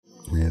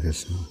Hare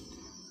Krishna.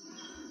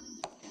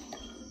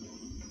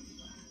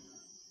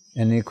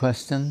 Any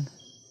question?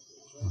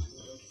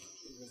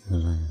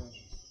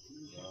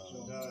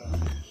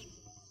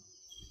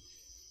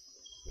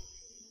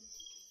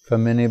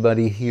 From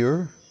anybody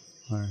here?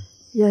 Or?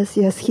 Yes,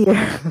 here.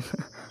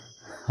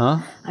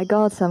 Huh? I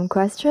got some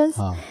questions.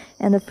 Oh.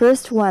 And the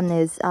first one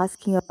is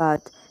asking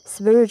about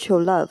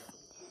spiritual love.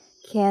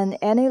 Can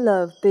any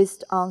love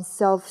based on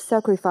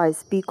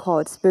self-sacrifice be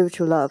called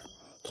spiritual love?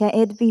 Can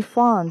it be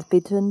found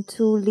between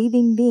two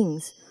living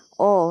beings,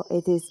 or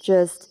it is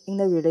just in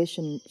the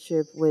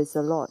relationship with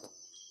the Lord?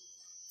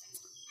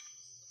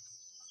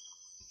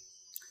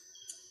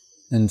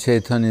 In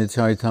Chaitanya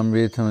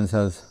Charitamrita it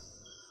says,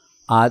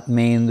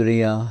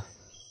 Atmendriya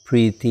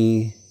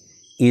Priti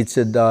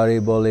Ichadari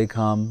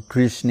Bolekam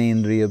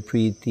Krishnendriya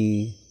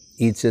Priti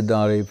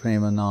Ichadari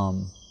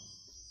Premanam.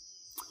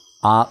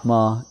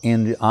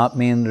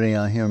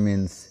 Atmendriya here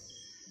means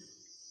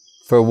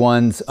for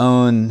one's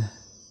own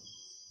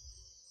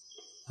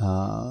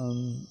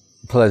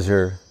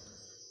pleasure,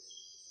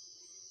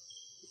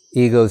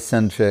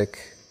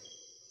 egocentric.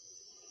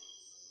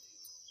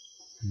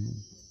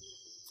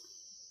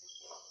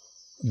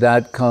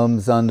 That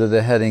comes under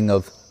the heading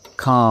of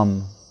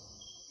Kam.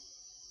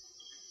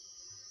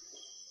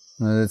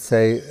 Let's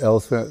say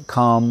elsewhere,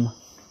 Kam,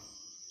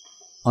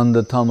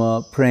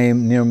 Andatama,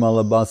 Prem,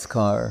 Nirmala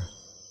Bhaskar.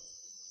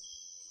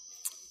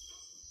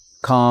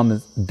 Kam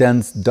is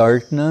dense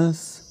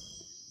darkness,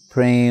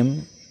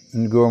 Prem,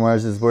 in Guru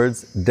Maharaj's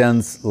words,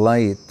 dense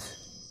light.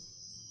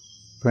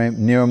 Prem,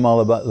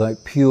 Nirmala,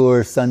 like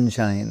pure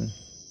sunshine.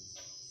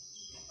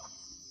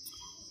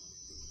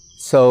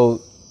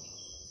 So,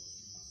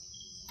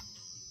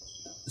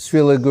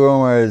 Srila Guru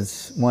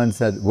Maharaj once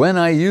said, when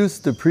I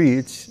used to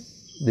preach,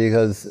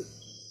 because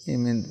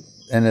in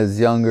his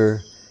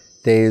younger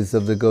days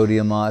of the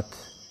Gaudiya Math,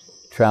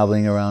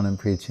 traveling around and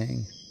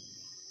preaching,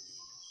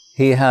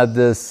 he had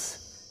this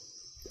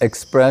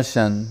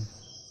expression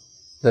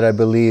that I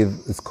believe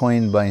is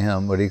coined by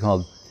him, what he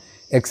called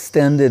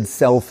extended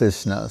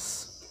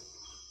selfishness.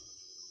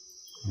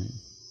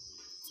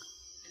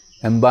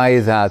 And by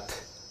that,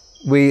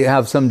 we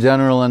have some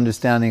general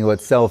understanding of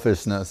what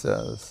selfishness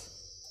is.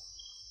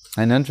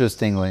 And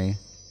interestingly,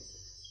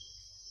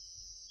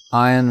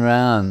 Ayn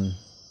Rand,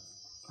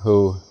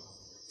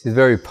 she's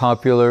very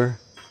popular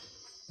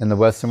in the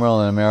Western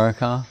world, in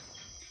America.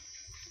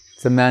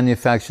 It's a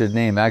manufactured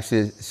name.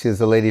 Actually,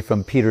 she's a lady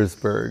from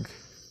Petersburg.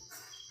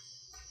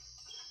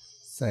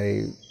 It's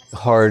a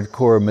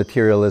hardcore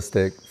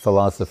materialistic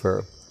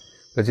philosopher.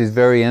 But she's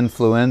very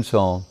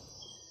influential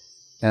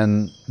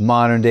in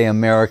modern day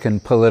American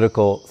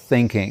political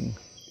thinking.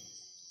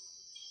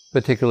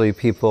 Particularly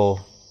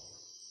people,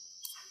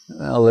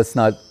 well, let's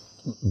not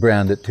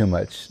brand it too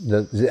much.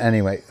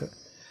 Anyway,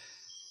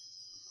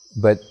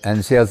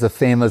 and she has a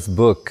famous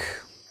book.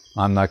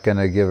 I'm not going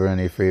to give her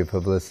any free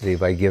publicity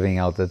by giving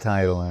out the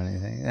title or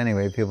anything.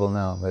 Anyway, people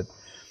know. But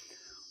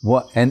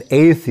an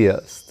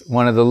atheist,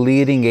 one of the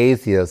leading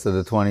atheists of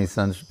the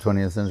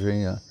 20th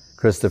century,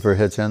 Christopher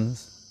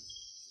Hitchens,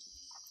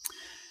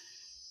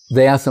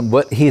 they asked him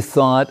what he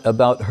thought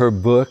about her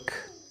book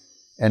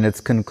and its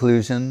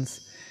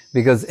conclusions,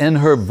 because in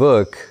her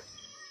book,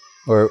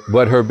 or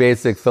what her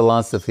basic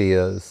philosophy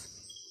is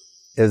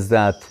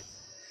that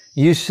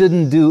you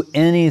shouldn't do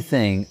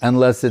anything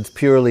unless it's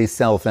purely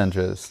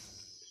self-interest.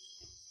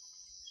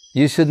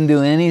 You shouldn't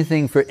do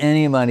anything for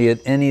anybody at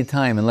any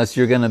time unless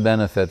you're going to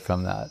benefit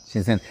from that.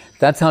 She's saying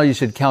that's how you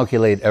should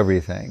calculate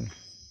everything.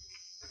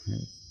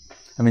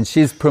 I mean,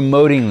 she's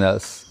promoting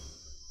this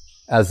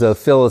as a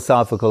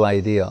philosophical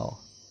ideal.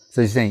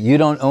 So she's saying you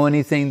don't owe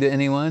anything to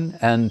anyone,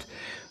 and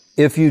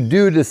if you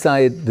do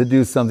decide to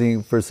do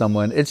something for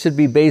someone, it should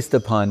be based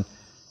upon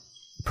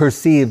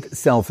perceived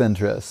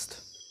self-interest.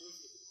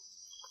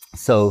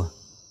 So,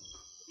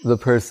 the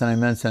person I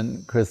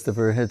mentioned,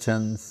 Christopher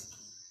Hitchens,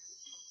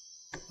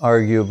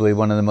 arguably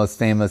one of the most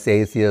famous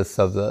atheists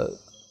of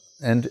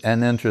and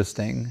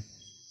interesting,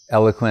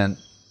 eloquent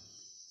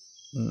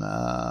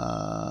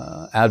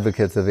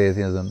advocates of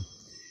atheism,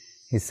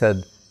 he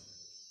said,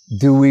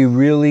 do we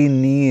really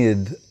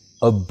need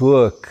a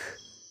book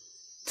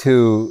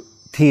to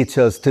teach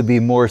us to be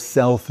more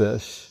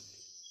selfish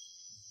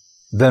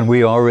than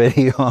we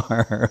already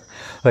are?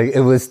 Like,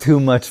 it was too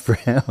much for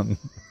him.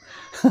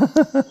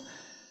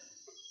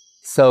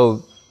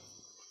 So,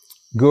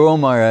 Guru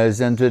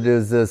Maharaj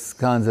introduced this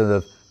concept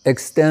of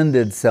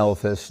extended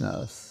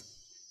selfishness,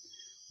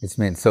 which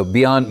means, so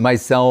beyond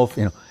myself,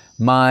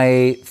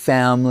 my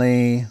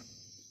family,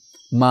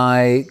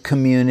 my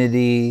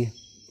community,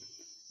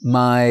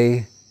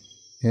 my,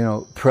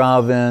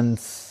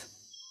 province,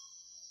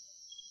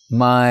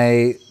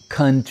 my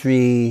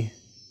country,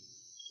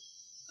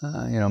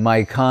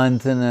 my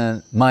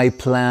continent, my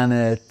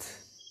planet.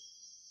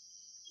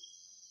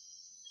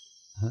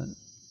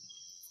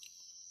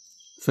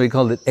 So he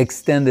called it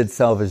extended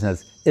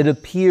selfishness. It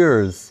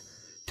appears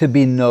to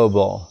be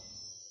noble.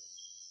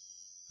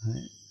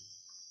 Right?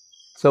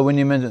 So when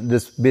you mention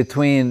this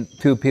between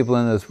two people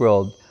in this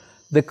world,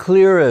 the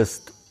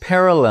clearest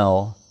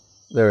parallel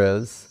there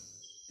is,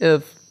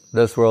 if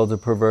this world's a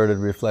perverted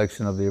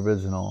reflection of the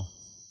original.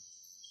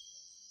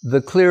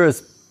 The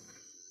clearest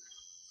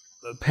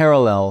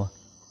parallel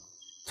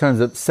in terms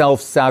of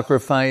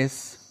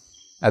self-sacrifice,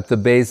 at the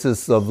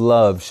basis of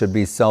love should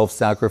be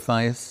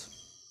self-sacrifice,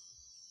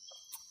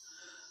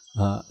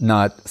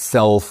 not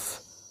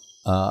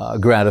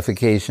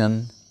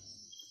self-gratification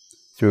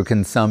through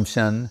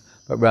consumption,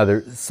 but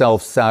rather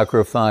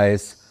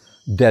self-sacrifice,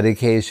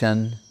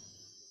 dedication.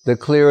 The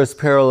clearest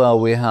parallel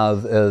we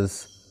have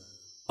is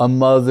a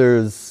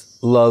mother's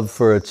love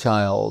for a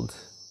child.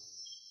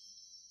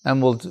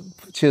 And we'll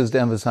choose to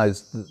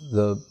emphasize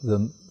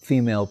the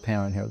female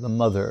parent here, the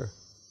mother.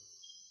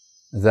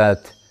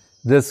 That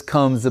this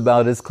comes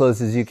about as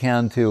close as you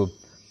can to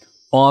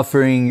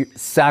offering,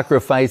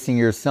 sacrificing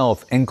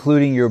yourself,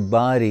 including your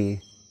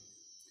body,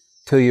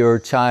 to your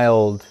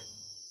child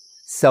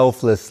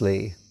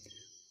selflessly,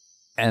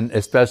 and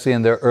especially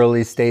in their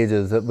early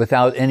stages,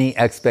 without any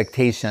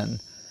expectation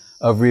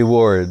of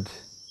reward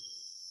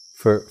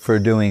for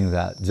doing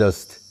that.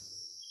 Just,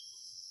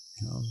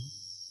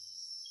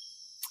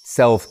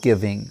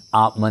 self-giving,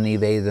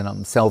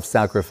 atmanivedanam,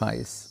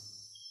 self-sacrifice.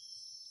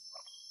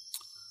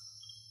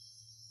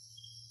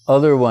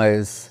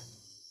 Otherwise,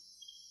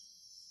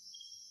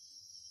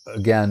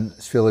 again,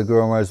 Srila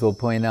Guru Maharaj will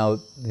point out,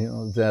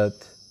 that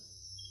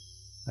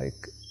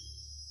like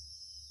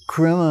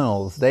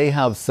criminals, they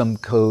have some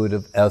code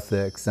of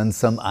ethics and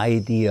some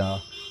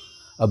idea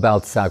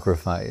about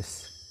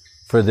sacrifice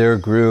for their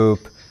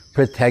group,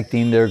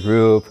 protecting their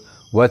group,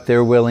 what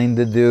they're willing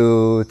to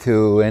do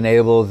to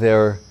enable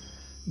their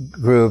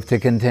group to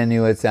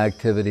continue its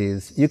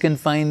activities. You can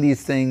find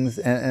these things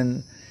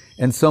in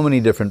so many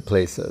different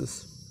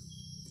places.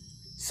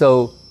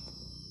 So,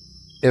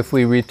 if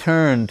we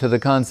return to the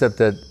concept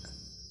that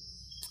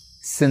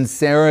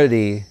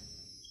sincerity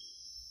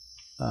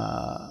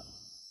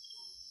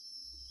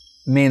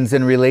means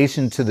in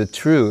relation to the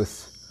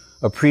truth,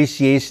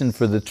 appreciation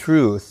for the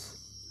truth,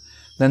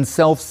 then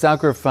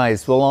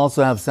self-sacrifice will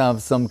also have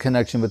some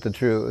connection with the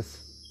truth.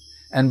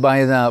 And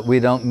by that, we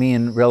don't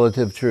mean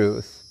relative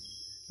truth.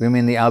 We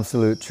mean the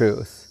absolute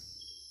truth.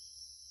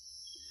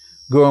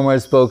 Guru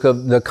Maharaj spoke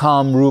of the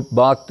Kamrup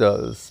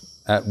Bhaktas,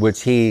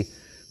 which he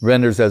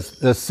renders as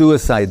the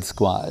suicide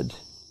squad.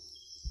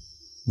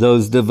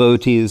 Those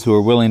devotees who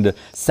are willing to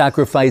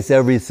sacrifice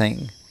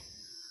everything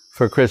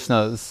for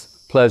Krishna's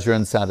pleasure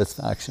and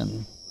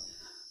satisfaction.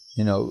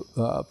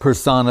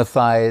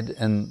 Personified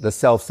in the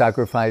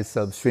self-sacrifice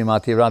of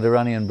Srimati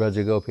Radharani and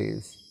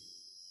Brajagopis.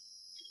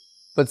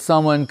 But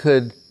someone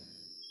could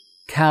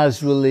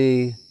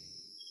casually,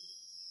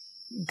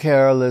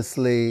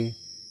 carelessly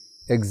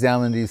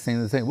examine these things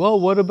and say, well,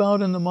 what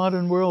about in the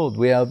modern world?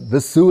 We have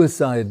the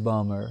suicide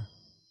bomber.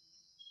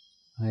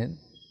 Right?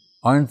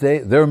 Aren't they?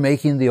 They're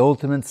making the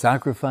ultimate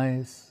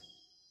sacrifice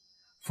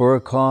for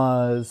a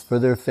cause, for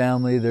their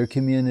family, their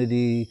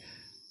community,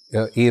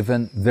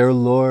 even their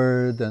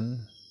Lord.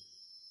 And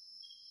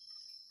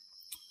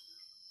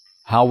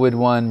how would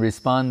one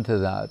respond to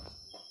that?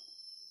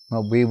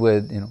 Well, we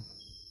would,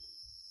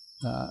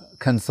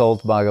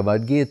 consult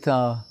Bhagavad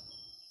Gita.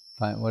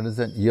 What is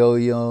it?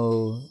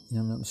 Yo-yo,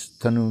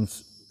 tanum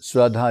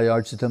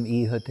shraddhayarchitam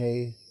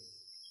ihate.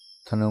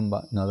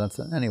 No, that's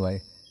it.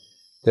 Anyway,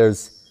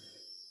 there's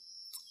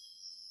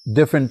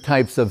different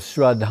types of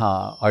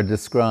shraddha are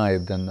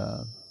described in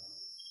the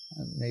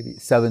maybe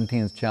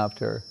 17th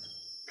chapter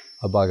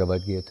of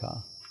Bhagavad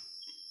Gita.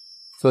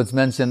 So it's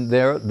mentioned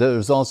there.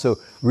 There's also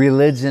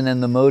religion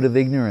and the mode of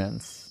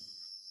ignorance.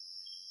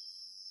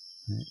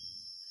 Right?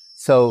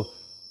 So,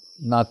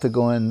 not to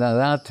go into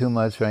that too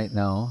much right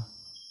now,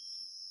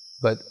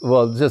 but,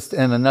 well, just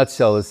in a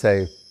nutshell to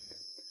say,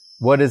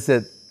 what is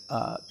it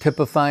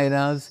typified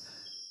as?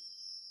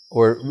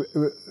 Or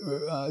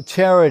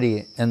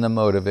charity in the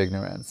mode of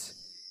ignorance.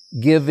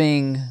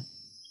 Giving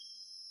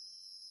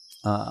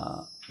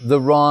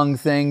the wrong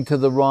thing to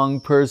the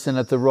wrong person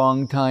at the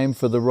wrong time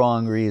for the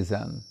wrong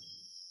reason.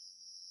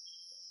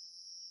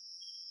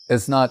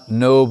 It's not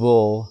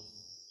noble.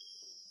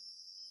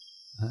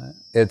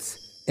 It's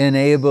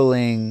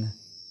enabling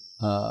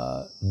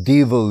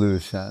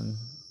devolution,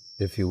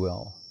 if you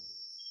will.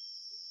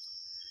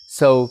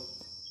 So,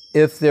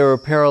 if there are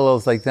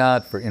parallels like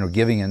that for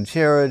giving in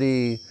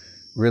charity,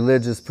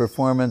 religious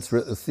performance,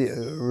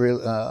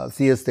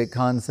 theistic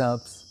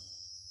concepts,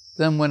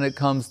 then when it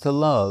comes to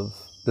love,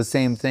 the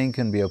same thing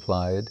can be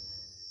applied.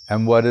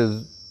 And what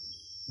is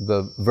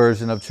the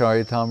version of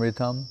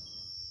Charitamritam?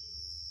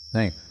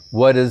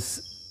 What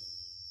is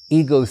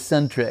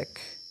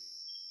egocentric,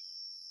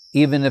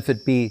 even if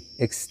it be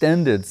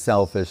extended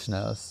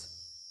selfishness,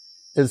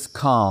 is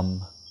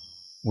kam,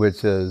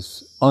 which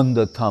is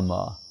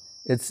andatama.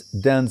 It's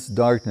dense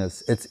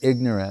darkness, it's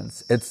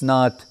ignorance.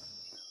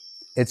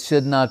 It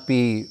should not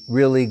be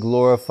really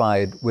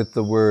glorified with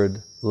the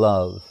word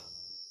love.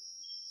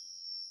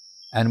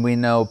 And we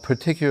know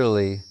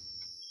particularly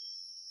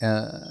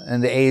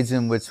in the age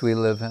in which we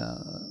live,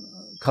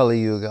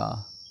 Kali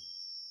Yuga,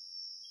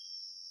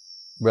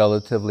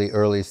 relatively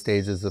early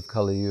stages of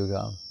Kali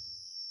Yuga,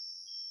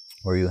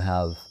 or you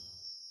have,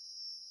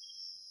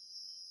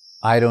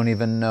 I don't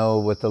even know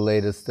what the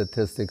latest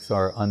statistics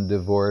are on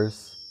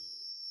divorce,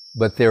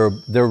 but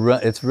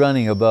it's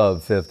running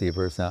above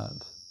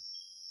 50%.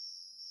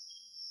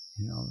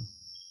 You know,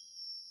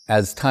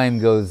 as time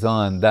goes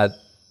on, that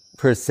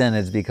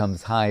percentage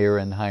becomes higher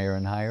and higher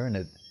and higher,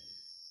 and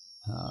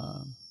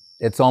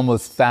it's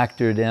almost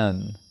factored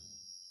in,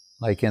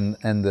 like in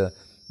the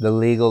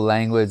legal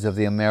language of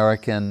the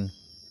American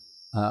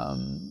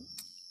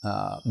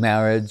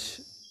marriage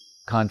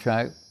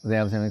contract. They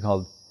have something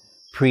called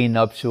a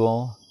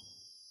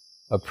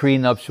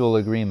prenuptial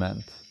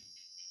agreement.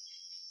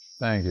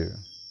 Thank you.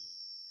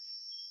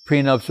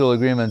 Prenuptial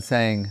agreement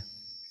saying,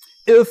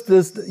 if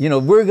this,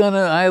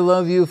 I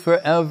love you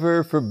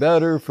forever, for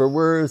better, for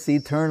worse,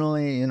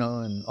 eternally, and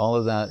all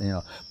of that,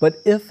 But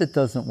if it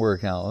doesn't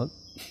work out,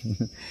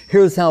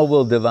 here's how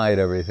we'll divide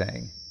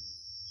everything.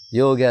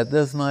 You'll get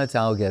this much,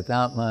 I'll get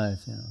that much,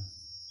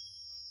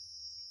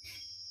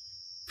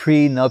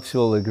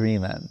 Prenuptial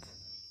agreement.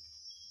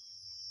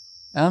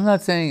 And I'm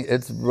not saying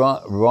it's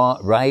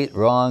right,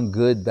 wrong,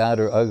 good,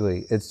 bad, or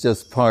ugly. It's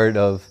just part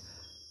of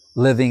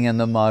living in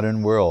the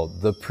modern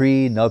world, the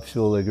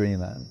prenuptial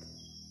agreement.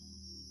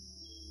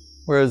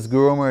 Whereas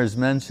Guru Maharaj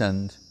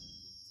mentioned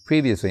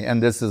previously,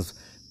 and this is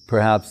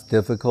perhaps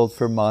difficult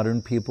for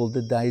modern people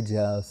to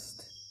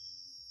digest,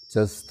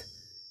 just,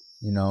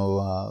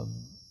 what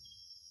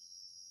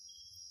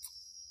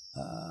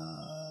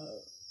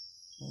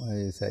do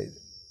you say?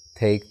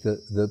 Take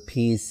the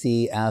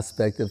PC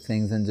aspect of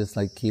things and just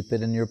like keep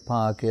it in your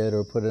pocket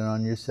or put it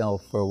on your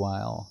shelf for a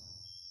while.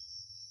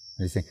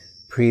 You say,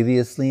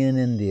 previously in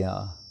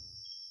India,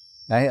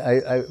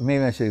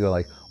 maybe I should go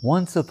like,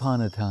 once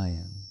upon a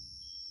time.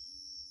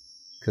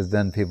 Because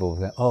then people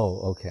will say, oh,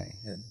 okay.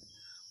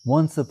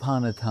 Once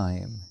upon a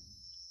time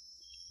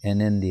in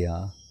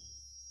India,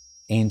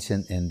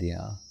 ancient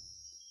India,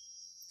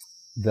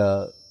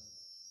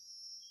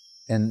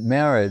 in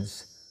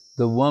marriage,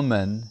 the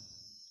woman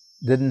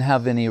didn't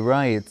have any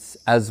rights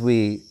as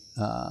we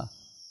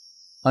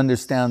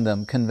understand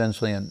them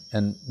conventionally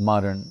in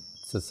modern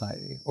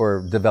society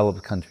or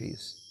developed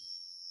countries.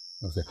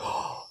 They'll say,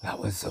 oh, that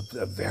was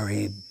a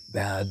very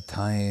bad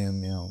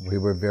time, we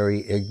were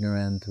very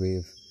ignorant,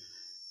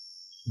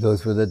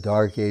 those were the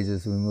dark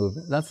ages we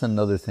moved. That's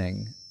another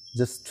thing.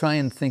 Just try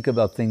and think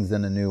about things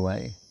in a new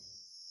way,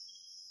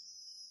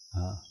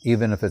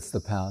 even if it's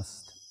the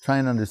past. Try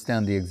and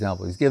understand the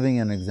example. He's giving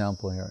an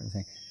example here.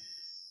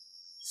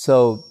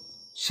 So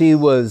she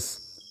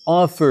was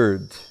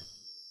offered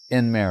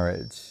in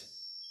marriage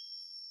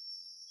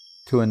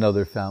to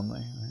another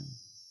family. Right?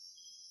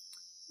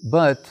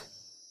 But,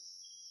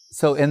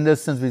 so in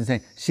this sense, we're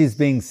saying she's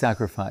being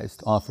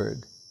sacrificed,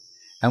 offered.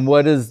 And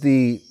what is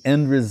the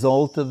end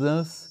result of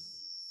this?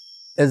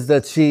 Is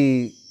that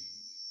she,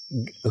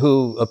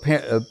 who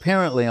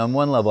apparently on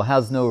one level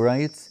has no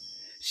rights,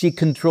 she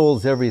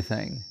controls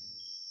everything.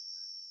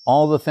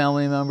 All the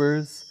family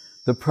members,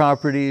 the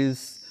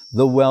properties,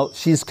 the wealth,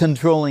 she's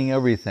controlling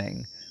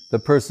everything. The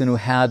person who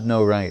had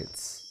no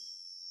rights.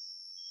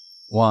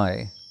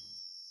 Why?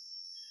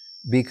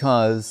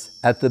 Because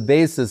at the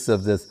basis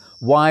of this,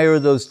 why are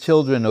those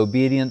children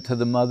obedient to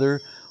the mother?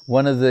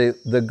 One of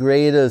the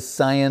greatest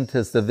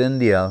scientists of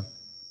India,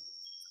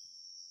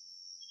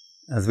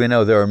 as we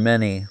know, there are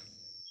many,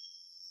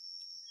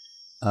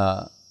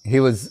 he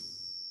was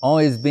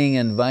always being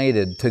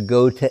invited to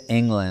go to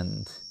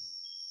England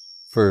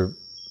for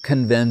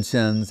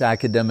conventions,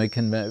 academic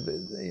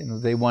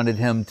conventions. They wanted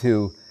him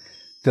to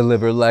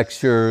deliver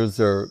lectures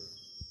or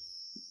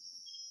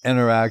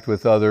interact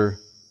with other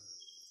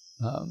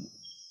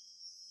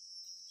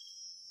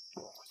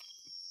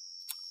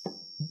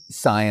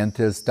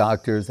scientists,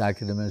 doctors,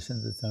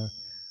 academicians, etc.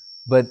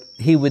 But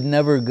he would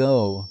never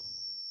go.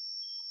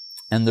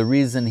 And the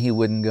reason he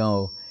wouldn't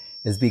go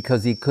is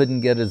because he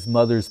couldn't get his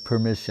mother's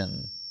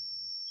permission.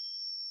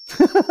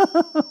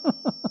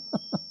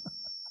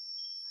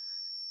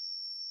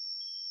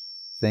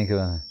 Think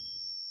about it.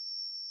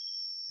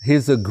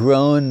 He's a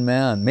grown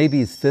man. Maybe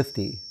he's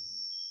 50.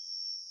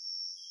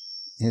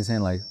 He's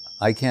saying like,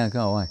 I can't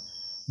go. Why?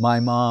 My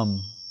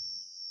mom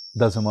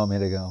doesn't want me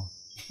to go.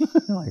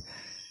 Like,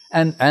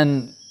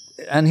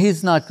 and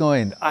he's not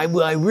going,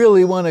 I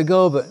really want to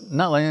go, but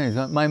not like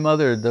anything. My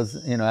mother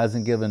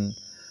hasn't given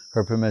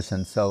her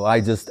permission, so I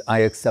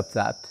accept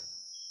that.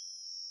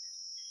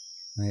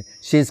 Right?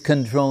 She's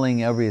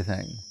controlling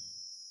everything.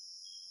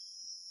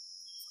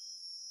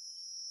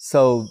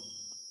 So,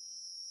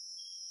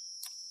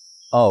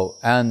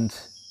 and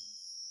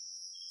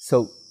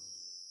so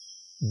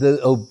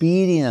the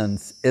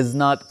obedience is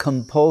not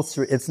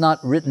compulsory, it's not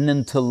written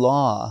into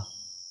law.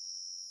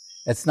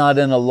 It's not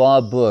in a law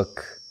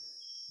book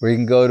where you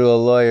can go to a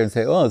lawyer and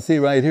say, oh, see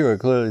right here, it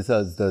clearly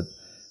says that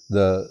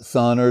the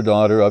son or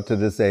daughter up to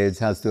this age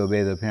has to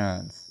obey the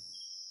parents.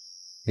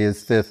 He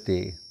is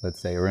 50,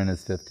 let's say, or in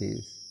his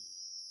 50s.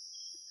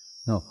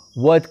 No,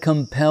 what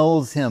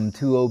compels him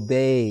to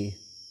obey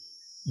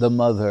the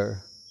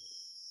mother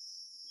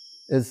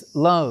is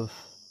love.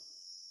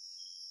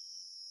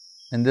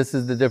 And this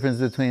is the difference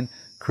between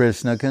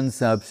Krishna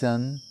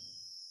conception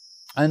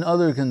and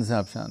other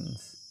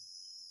conceptions.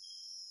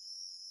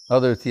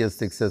 Other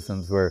theistic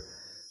systems where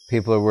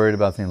people are worried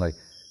about things like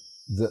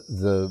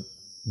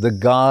the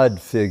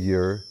God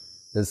figure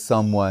is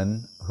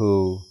someone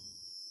who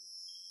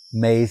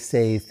may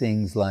say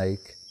things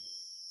like,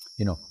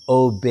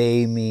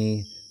 obey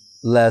me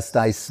lest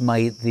I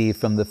smite thee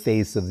from the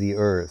face of the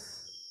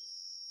earth.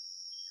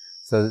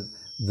 So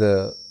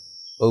the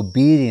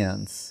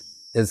obedience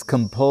is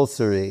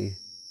compulsory,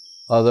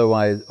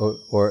 otherwise,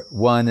 or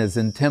one is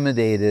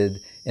intimidated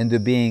into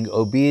being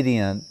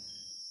obedient,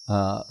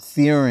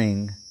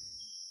 fearing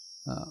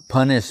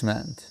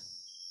punishment,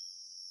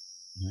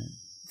 right,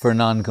 for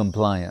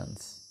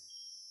non-compliance.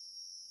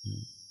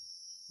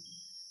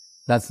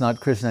 That's not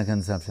Krishna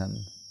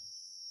conception.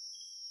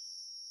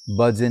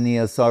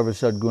 Bhajaniya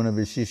sarvashad guna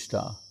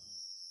vishishta.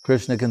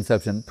 Krishna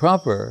conception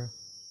proper,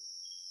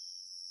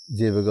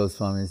 Jiva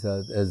Goswami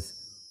said, is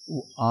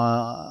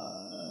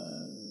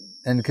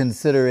in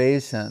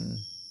consideration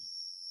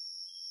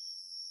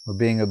or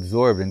being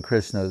absorbed in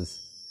Krishna's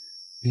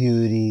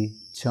beauty,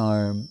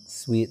 charm,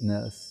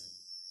 sweetness,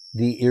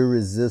 the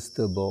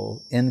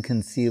irresistible,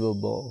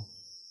 inconceivable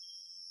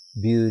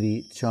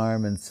beauty,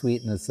 charm, and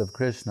sweetness of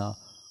Krishna.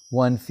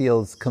 One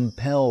feels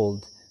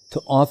compelled to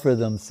offer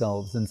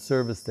themselves in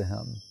service to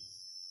Him.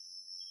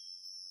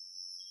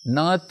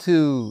 Not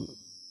to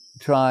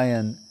try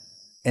and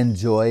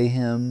enjoy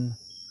Him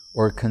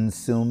or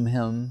consume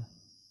Him,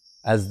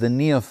 as the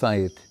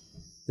neophyte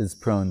is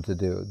prone to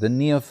do. The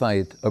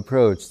neophyte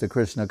approach to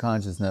Krishna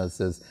consciousness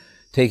is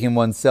taking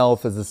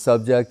oneself as a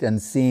subject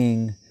and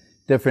seeing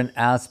different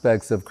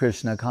aspects of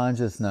Krishna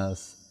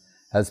consciousness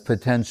as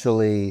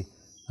potentially,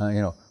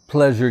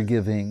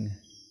 pleasure-giving.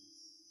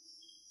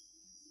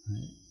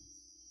 Right?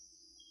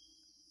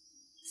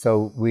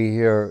 So we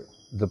hear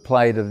the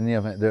plight of the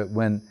neophyte,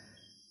 when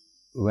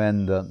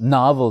the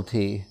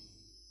novelty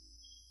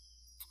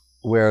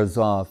wears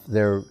off,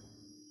 they're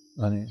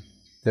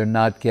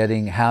not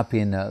getting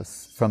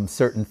happiness from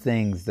certain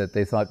things that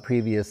they thought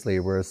previously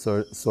were a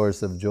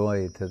source of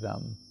joy to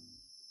them.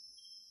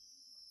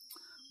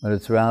 But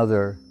it's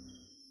rather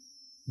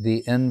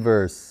the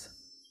inverse.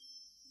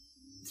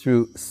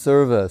 Through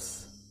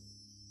service,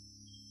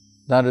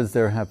 that is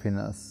their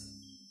happiness.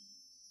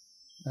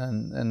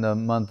 And in the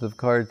month of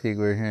Kartik,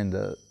 we're hearing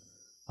the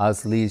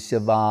Asli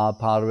Shiva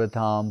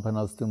Parvatam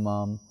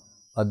Panastumam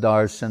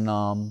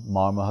Adarshanam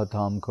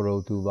Marmahatam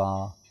Karotu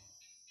Va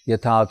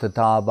Yata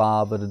Tata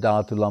Va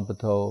Vadatu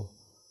Lampato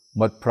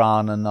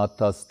Matprana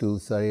Natastu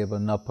Sareva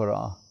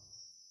Napara.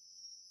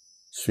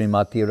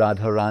 Srimati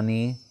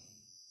Radharani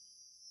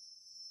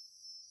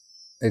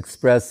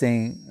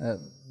expressing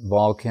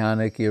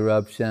volcanic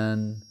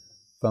eruption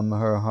from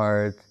her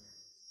heart,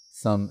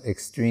 some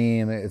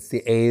extreme, it's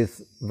the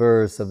 8th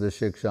verse of the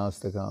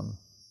Shikshastakam.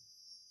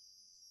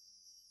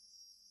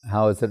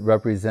 How is it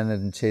represented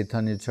in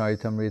Chaitanya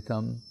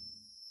Charitamritam?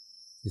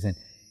 He's saying,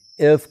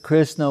 if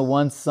Krishna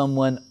wants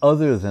someone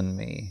other than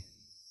me,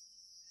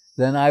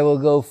 then I will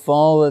go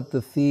fall at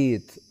the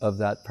feet of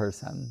that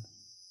person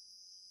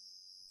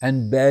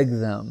and beg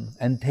them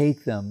and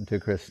take them to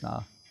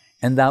Krishna,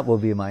 and that will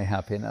be my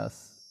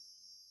happiness.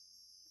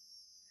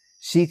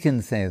 She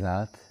can say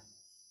that,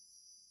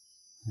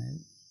 right?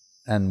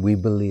 And we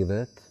believe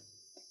it.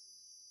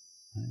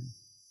 Right?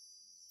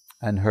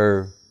 And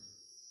her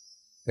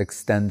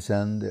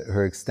extension,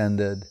 her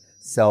extended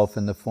self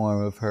in the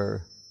form of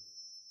her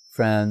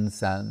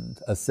friends and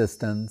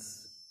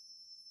assistants.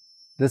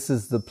 This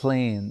is the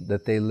plane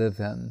that they live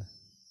in.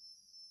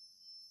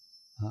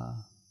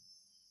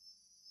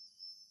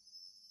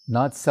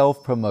 Not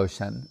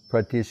self-promotion,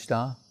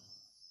 pratishta,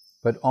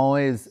 but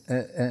always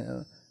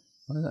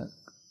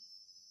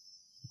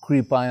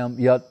kripayam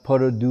yat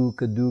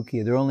paraduka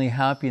dukkhi. Their only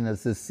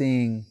happiness is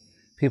seeing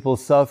people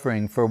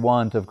suffering for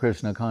want of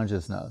Krishna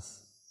consciousness.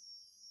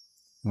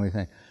 And we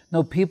think,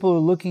 no, people are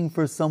looking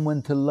for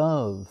someone to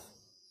love.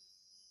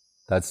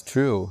 That's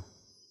true.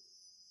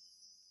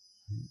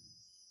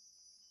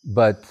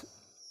 But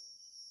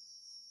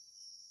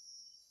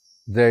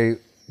if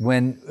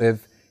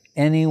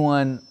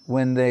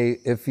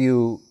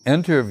you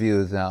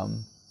interview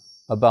them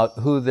about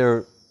who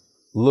they're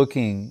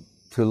looking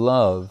to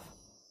love,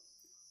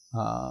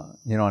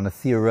 on a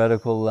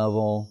theoretical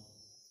level,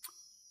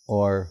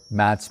 or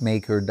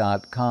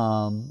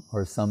matchmaker.com,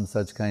 or some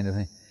such kind of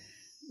thing,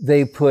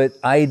 they put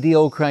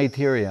ideal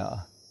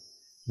criteria.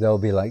 They'll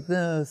be like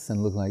this,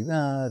 and look like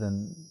that,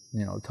 and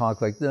talk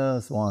like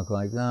this, walk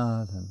like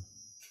that, and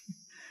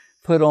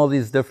put all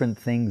these different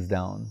things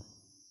down.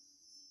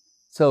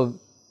 So,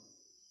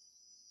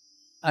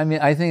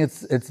 I think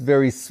it's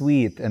very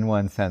sweet in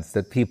one sense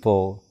that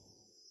people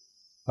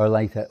are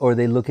like that, or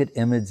they look at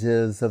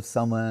images of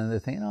someone and they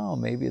think, oh,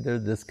 maybe they're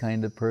this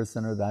kind of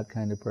person or that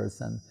kind of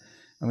person.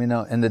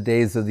 In the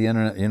days of the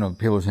internet,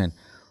 people are saying,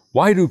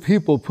 why do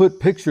people put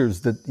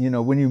pictures that,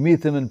 when you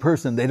meet them in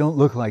person, they don't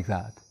look like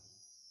that?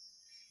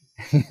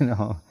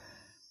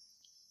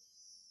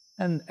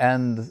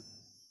 And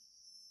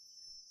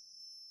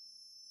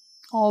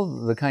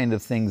all the kind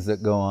of things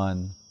that go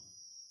on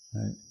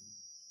Right?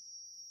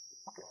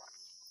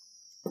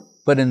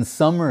 But in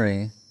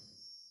summary,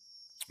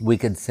 we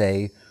could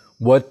say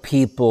what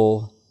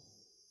people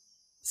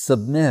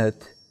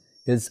submit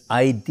is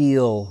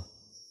ideal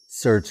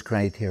search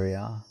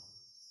criteria.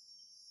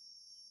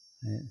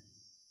 Right?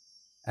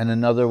 And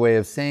another way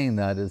of saying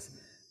that is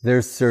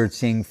they're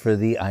searching for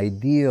the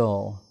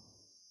ideal.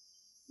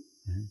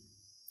 Right?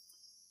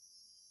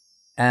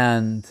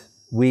 And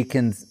we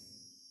can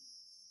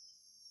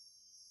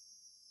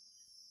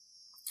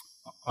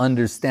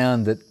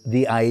understand that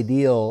the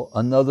ideal,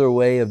 another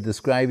way of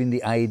describing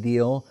the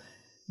ideal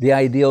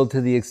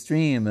to the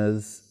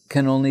extreme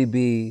can only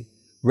be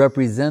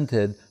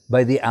represented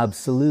by the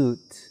absolute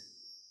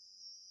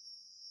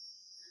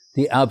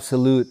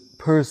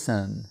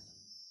person,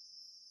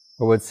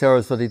 or what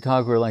Saraswati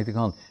Thakur liked to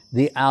call it,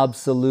 the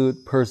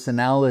absolute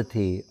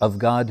personality of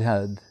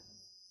Godhead.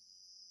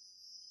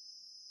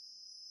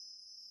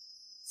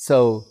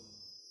 So,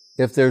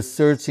 if they're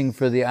searching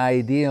for the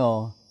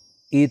ideal,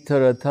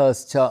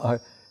 itaratas cha,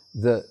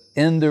 the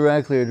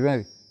indirectly or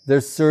directly, they're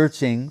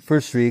searching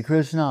for Sri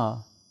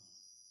Krishna.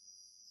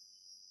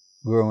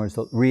 Guru Maharaj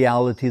told,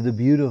 reality the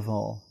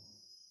beautiful.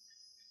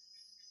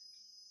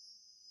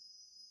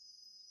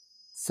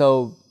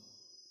 So,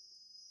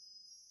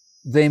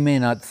 they may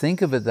not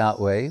think of it that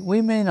way.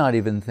 We may not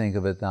even think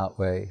of it that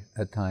way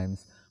at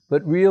times.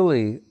 But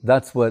really,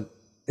 that's what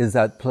is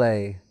at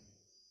play.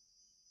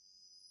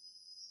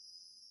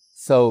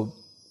 So,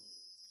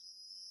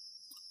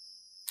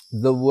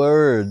 the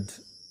word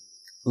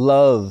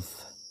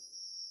love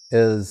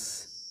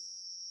needs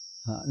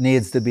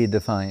to be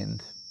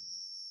defined.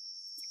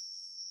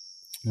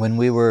 When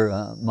we were,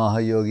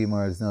 Mahayogi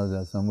Maharaj knows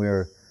this, when we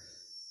were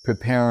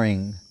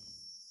preparing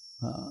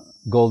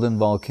Golden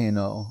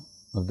Volcano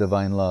of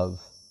Divine Love,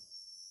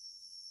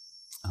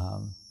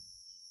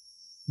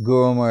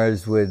 Guru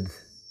Maharaj would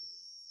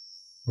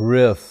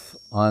riff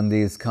on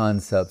these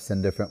concepts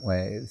in different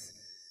ways.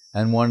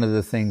 And one of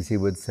the things he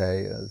would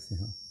say is,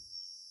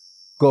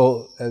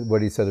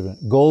 what he said,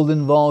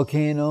 Golden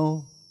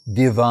Volcano,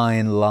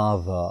 divine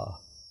lava.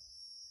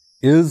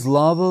 Is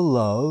lava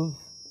love?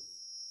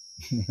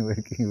 he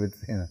would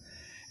say that.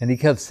 And he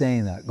kept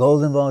saying that.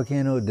 Golden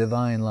Volcano,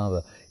 divine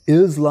lava.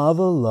 Is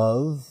lava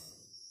love?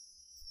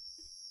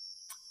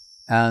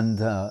 And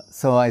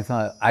so I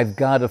thought, I've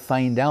got to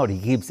find out. He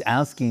keeps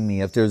asking me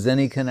if there's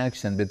any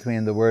connection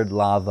between the word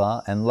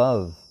lava and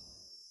love.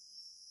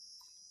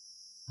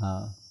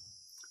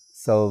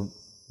 So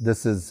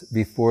this is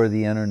before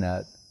the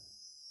internet.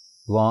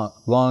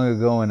 Long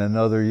ago in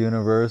another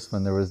universe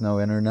when there was no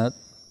internet.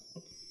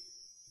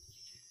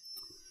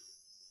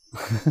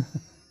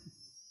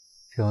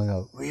 People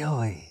go,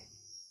 really?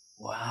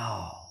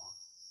 Wow.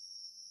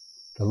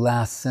 The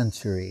last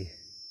century,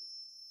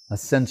 a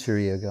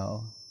century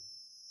ago.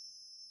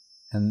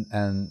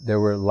 And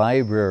there were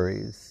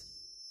libraries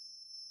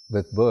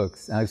with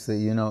books.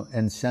 Actually, in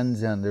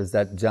Shenzhen, there's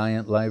that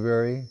giant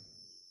library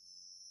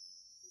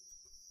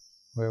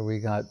where we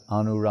got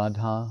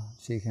Anuradha,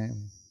 she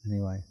came,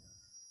 anyway.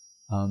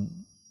 Remember,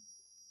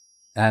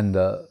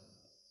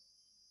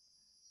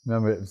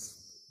 it was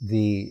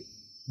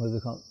what is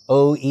it called?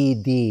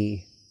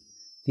 OED,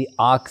 the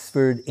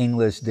Oxford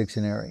English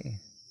Dictionary.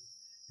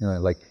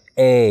 Like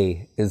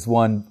A is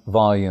one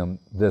volume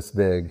this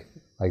big,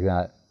 like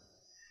that.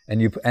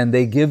 And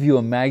they give you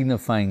a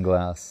magnifying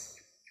glass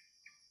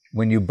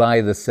when you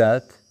buy the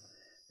set,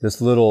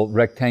 this little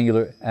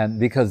rectangular, and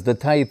because the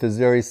type is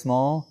very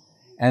small,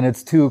 and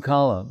it's 2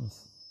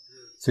 columns.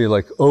 So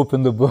you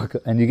open the book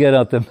and you get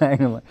out the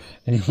magnifying,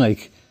 and you're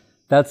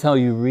that's how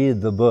you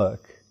read the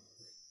book.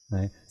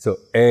 Right? So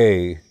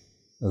A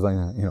is like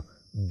that,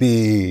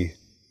 B,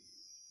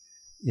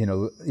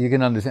 you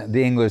can understand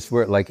the English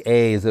word,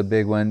 A is a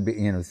big one,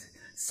 B,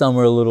 some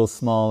are a little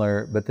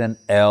smaller, but then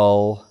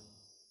L.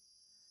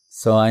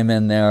 So I'm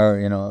in there,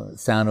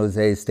 San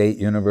Jose State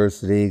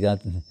University,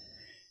 and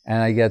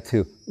I get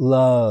to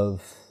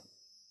love.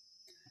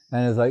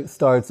 And it's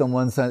starts on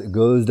one side,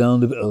 goes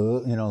down to,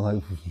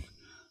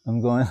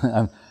 I'm going,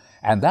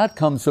 and that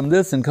comes from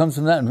this and comes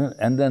from that.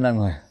 And then I'm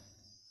like,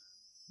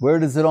 where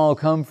does it all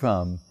come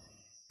from?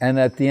 And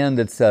at the end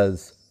it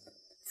says,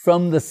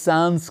 from the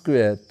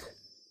Sanskrit,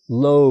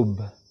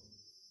 lob,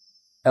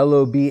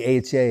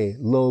 L-O-B-H-A,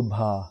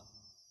 lobha.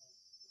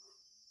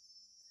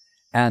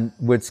 And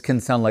which can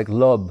sound like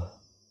lob,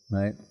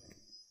 right?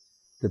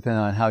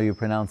 Depending on how you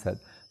pronounce it.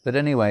 But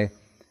anyway,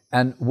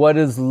 and what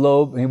is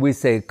lob? We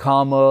say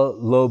kama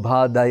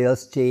lobha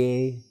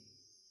dayasche.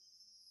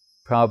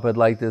 Prabhupada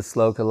liked this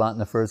sloka a lot in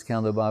the first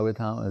canto of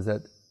Bhagavatam. Is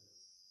that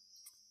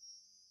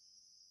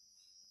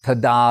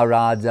tada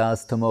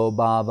rajas tamo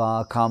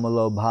bhava kama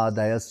lobha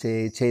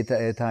dayasche cheta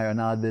etai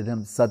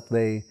anadvidham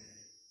satve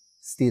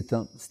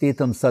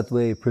stitam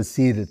satve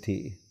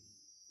prasidati.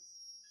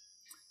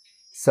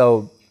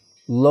 So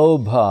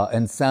lobha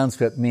in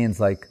Sanskrit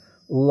means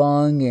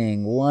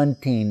longing,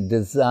 wanting,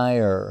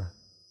 desire.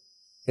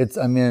 It's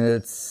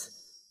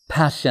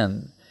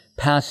passion,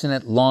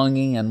 passionate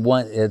longing, and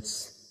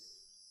it's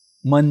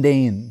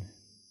mundane.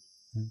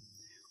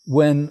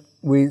 When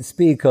we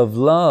speak of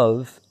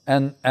love,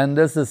 and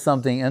this is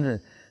something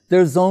interesting,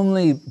 there's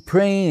only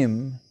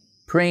prem,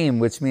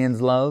 which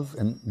means love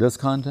in this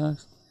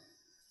context.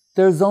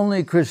 There's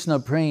only Krishna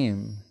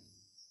prem.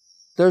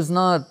 There's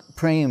not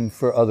prem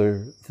for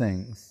other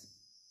things.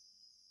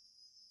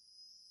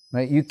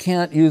 Right? You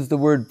can't use the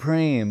word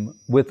prem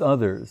with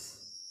others.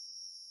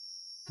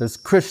 There's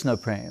Krishna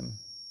prem.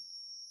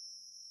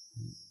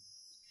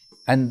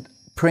 And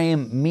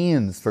prem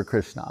means for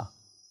Krishna,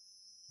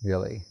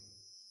 really.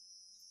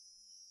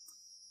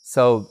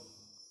 So,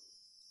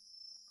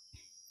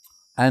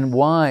 and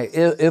why?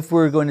 If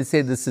we're going to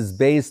say this is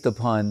based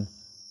upon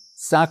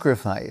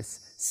sacrifice,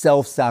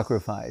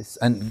 self-sacrifice,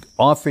 and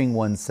offering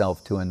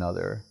oneself to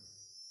another,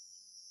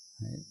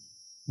 right?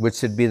 Which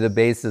should be the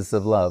basis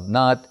of love,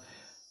 not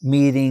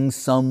meeting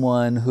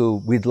someone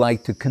who we'd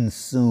like to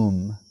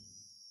consume,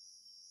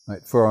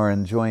 right, for our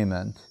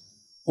enjoyment,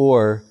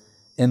 or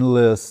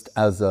enlist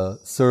as a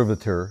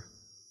servitor.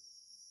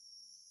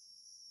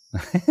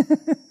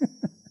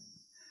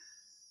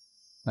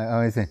 I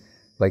always say,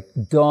 like,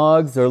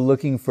 dogs are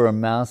looking for a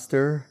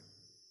master,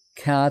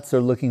 cats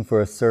are looking for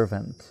a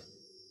servant.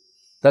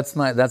 That's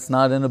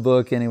not in a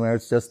book anywhere,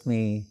 it's just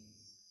me.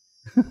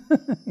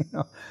 You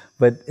know?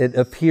 But it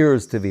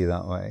appears to be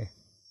that way.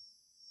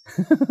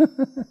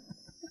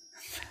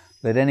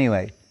 But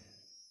anyway,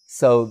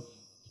 so,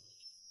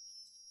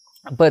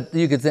 but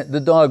you could say the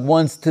dog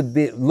wants to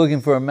be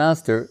looking for a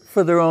master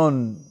for their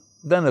own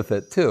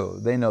benefit too.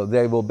 They know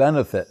they will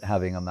benefit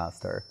having a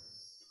master.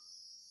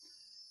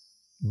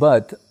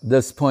 But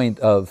this point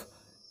of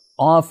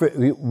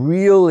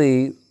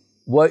really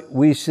what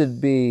we should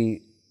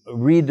be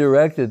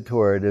redirected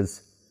toward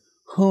is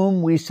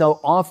whom we shall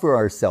offer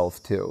ourselves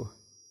to.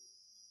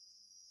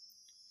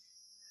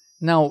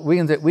 Now, we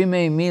can say we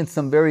may meet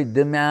some very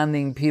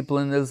demanding people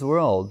in this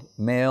world,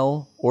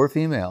 male or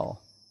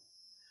female.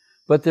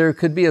 But there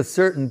could be a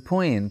certain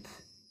point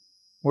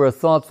where a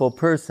thoughtful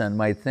person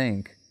might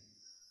think,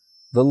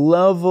 the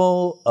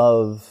level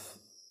of,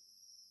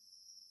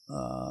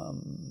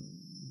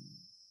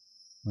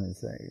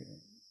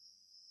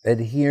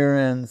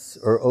 adherence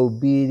or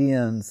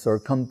obedience or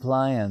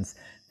compliance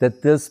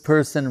that this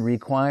person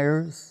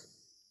requires,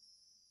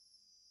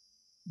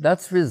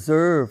 that's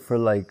reserved for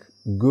like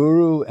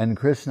Guru and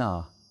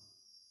Krishna.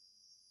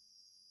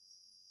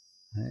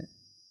 Right?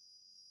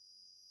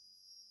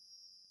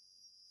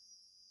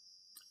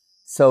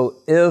 So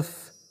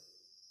if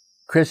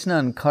Krishna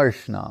and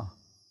Karshna,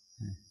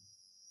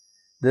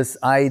 this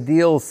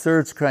ideal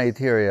search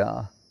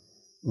criteria,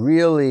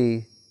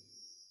 really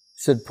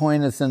should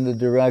point us in the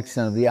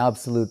direction of the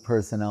absolute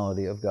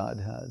personality of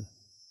Godhead,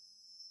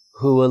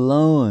 who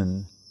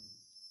alone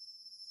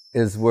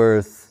is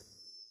worth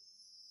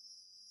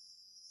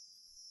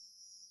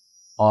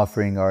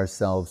offering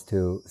ourselves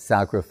to,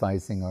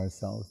 sacrificing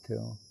ourselves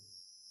to.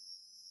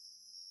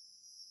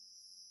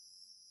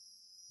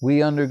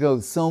 We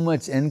undergo so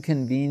much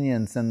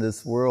inconvenience in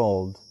this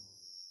world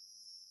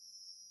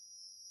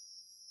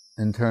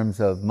in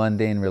terms of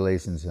mundane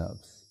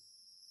relationships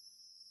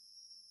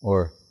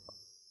or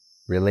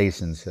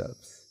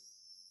relationships,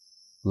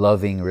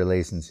 loving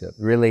relationships.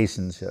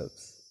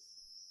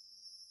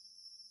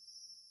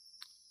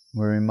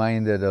 We're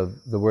reminded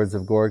of the words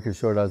of Gaura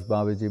Kishore Das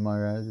Babaji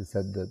Maharaj, who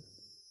said that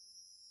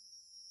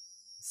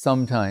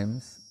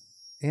sometimes,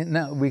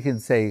 now we can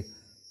say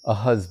a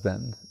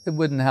husband, it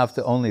wouldn't have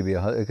to only be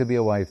a husband, it could be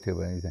a wife too,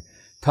 but anything,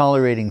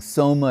 tolerating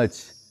so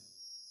much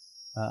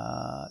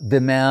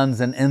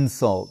demands and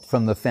insult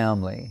from the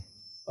family,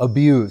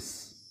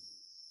 abuse,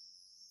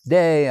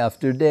 day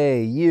after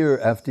day, year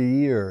after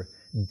year,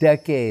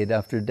 decade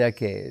after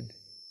decade,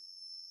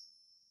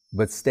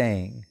 but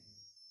staying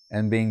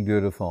and being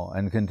beautiful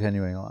and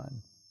continuing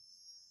on.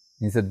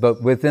 He said,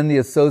 but within the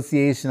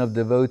association of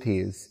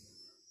devotees,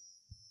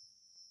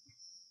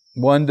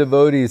 one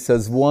devotee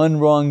says one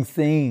wrong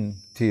thing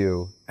to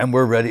you, and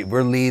we're ready,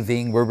 we're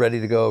leaving, we're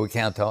ready to go, we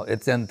can't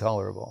it's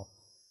intolerable.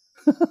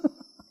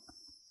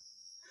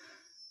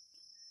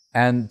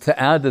 And to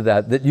add to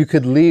that, that you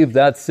could leave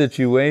that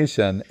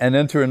situation and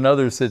enter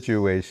another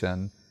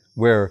situation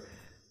where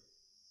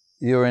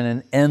you're in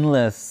an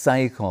endless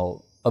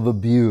cycle of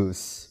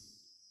abuse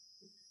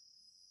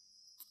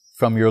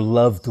from your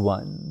loved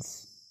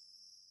ones.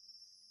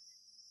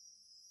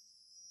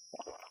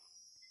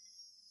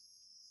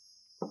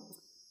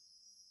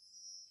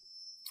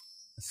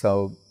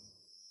 So,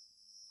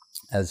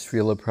 as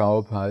Srila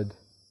Prabhupada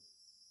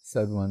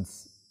said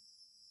once,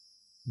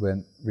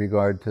 with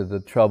regard to the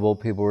trouble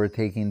people were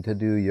taking to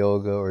do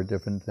yoga or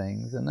different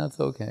things, and that's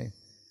okay.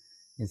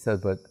 He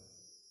said, but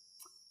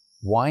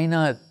why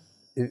not,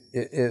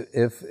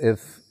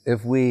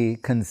 if we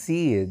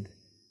concede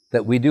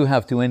that we do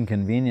have to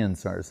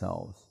inconvenience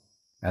ourselves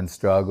and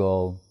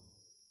struggle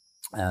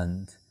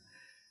and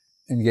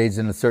engage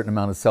in a certain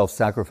amount of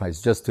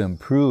self-sacrifice just to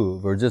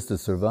improve or just to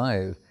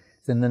survive,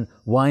 then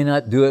why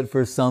not do it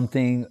for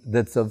something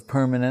that's of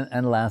permanent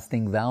and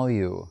lasting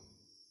value?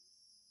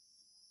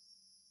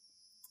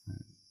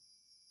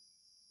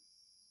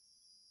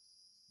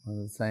 What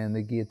does it say in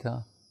the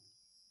Gita?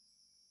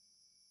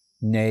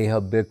 Neha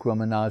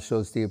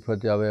Bikramanashosti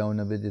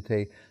Pratyavayona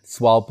Vidite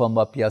Swalpam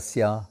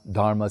Apyasya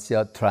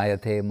Dharmasya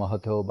Trayate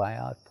Mahato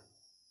Bhayat.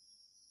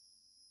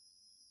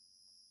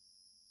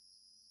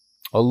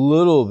 A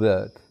little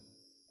bit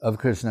of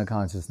Krishna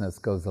consciousness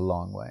goes a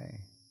long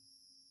way.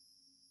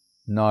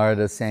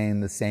 Narada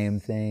saying the same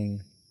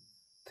thing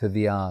to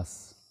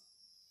Vyas.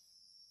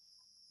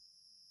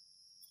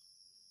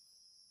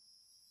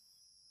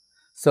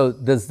 So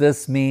does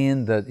this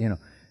mean that,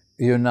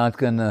 you're not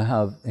going to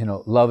have,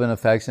 love and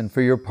affection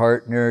for your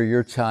partner,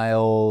 your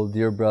child,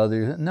 your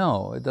brother?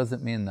 No, it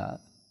doesn't mean that.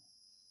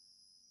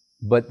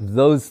 But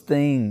those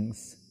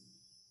things,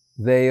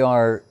 they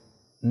are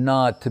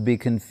not to be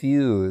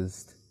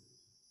confused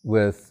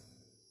with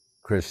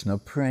Krishna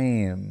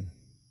Prem,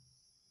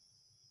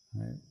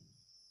 right?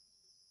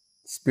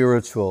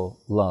 Spiritual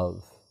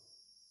love.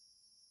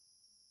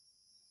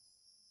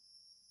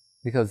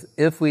 Because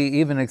if we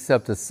even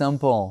accept a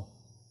simple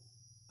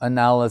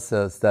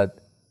analysis that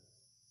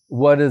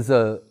what is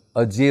a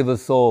jiva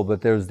soul,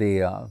 but there's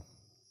the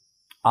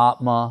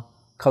Atma,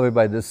 covered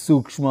by the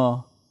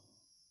Sukshma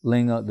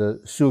Linga,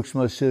 the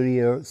Sukshma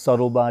Sharira,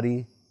 subtle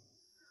body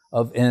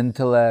of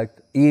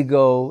intellect,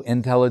 ego,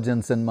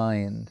 intelligence, and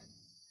mind.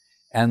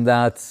 And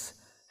that's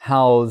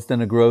housed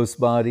in a gross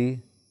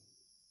body.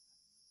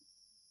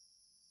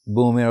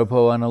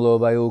 Bhumirapo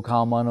analobayu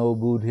kamano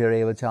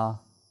buddhirevacha.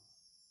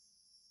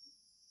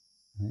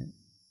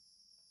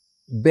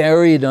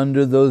 Buried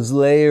under those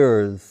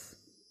layers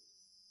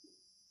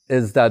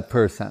is that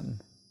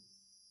person.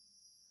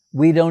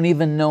 We don't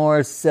even know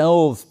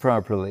ourselves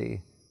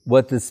properly,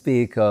 what to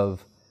speak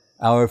of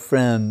our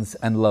friends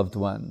and loved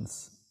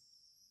ones.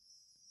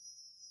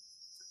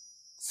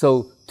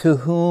 So, to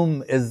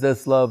whom is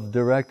this love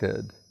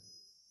directed?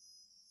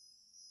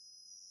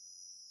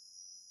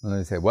 And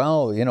they say,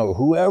 well,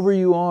 whoever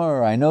you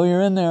are, I know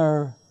you're in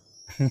there.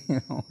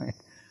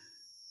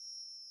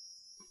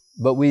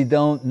 But we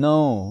don't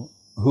know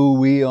who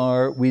we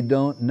are. We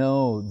don't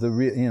know the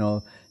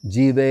real,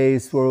 Jive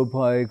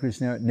Swarupai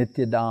Krishna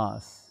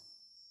Nityadas.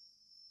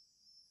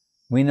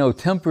 We know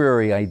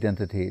temporary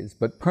identities,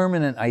 but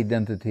permanent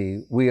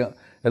identity,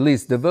 at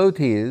least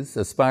devotees,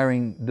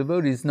 aspiring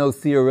devotees, know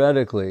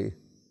theoretically.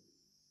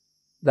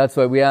 That's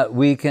why we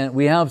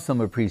have some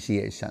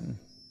appreciation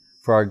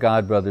for our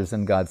God brothers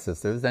and God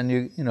sisters, and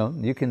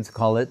you can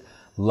call it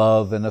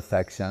love and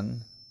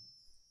affection.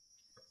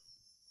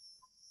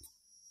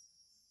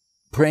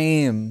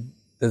 Prem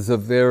is a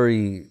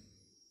very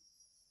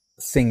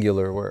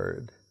singular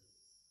word,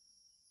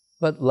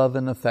 but love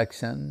and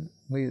affection,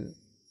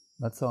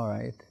 that's all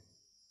right.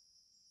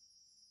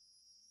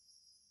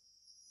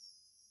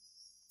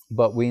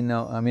 But we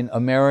know,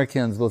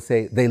 Americans will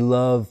say they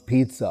love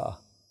pizza,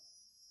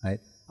 right?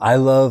 I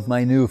love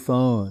my new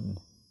phone.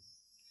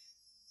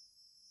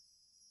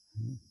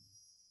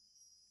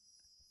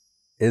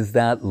 Is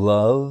that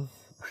love?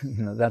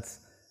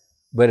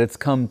 But it's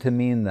come to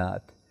mean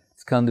that.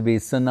 It's come to be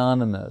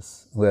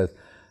synonymous with,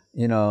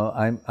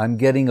 I'm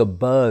getting a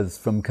buzz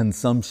from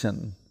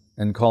consumption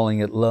and calling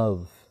it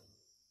love.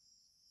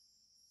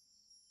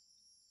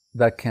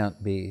 That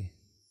can't be.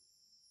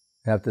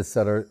 We have to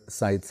set our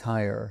sights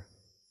higher.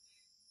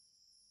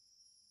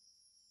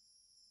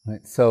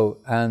 Right? So,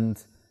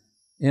 and,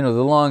 the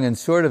long and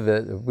short of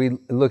it, if we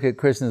look at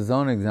Krishna's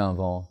own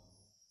example,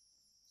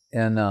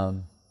 and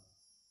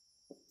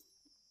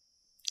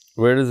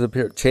where does it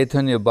appear?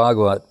 Chaitanya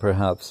Bhagavat,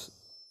 perhaps,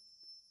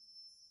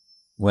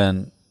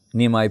 when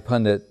Nimai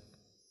Pandit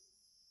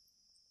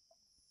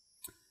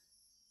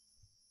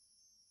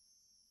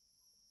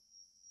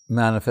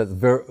manifests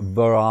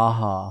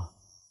Varaha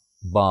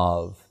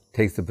Bhav,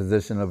 takes the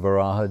position of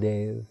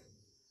Varahadev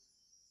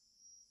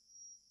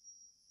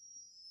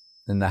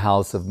in the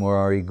house of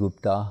Murari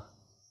Gupta,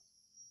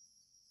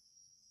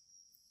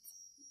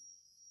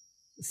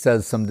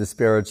 says some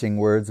disparaging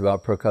words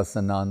about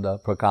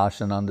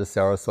Prakashananda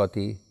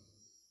Saraswati,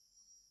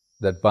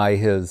 that by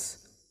his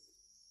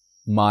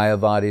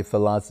Mayavadi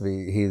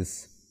philosophy,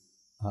 he's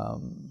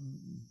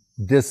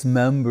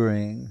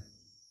dismembering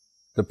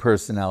the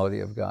personality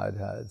of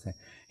Godhead.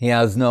 He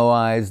has no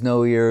eyes,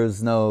 no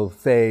ears, no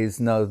face,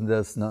 no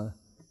this, no.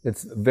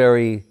 It's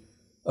very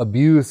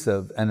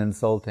abusive and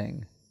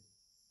insulting.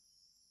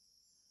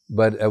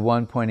 But at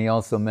one point he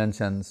also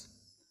mentions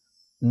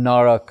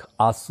Narak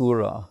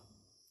Asura,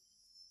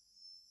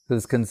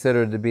 who's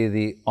considered to be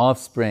the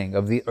offspring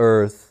of the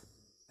earth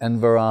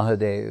and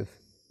Varahadev,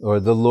 or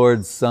the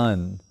Lord's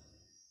son.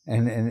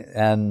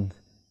 And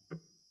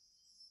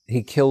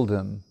he killed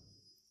him,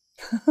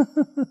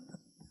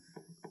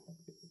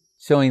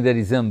 showing that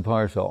he's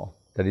impartial,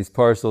 that he's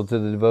partial to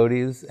the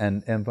devotees,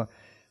 and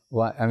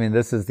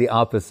this is the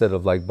opposite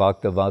of like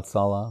Bhakta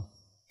Vatsala.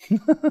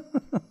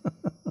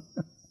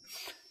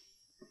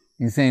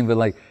 He's saying, but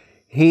like,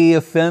 he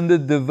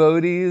offended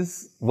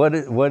devotees, what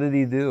did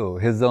he do?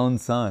 His own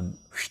son.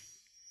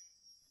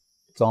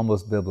 It's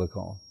almost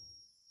biblical.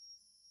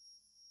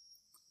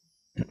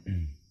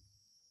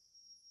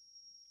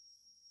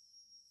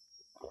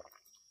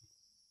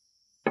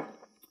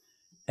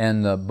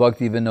 And the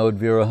Bhakti Vinod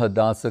Viraha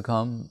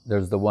Dasakam,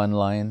 there's the one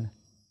line.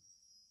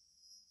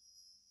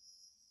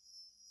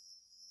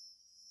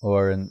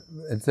 Or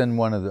it's in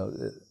one of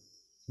the,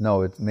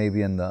 no, it's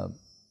maybe in the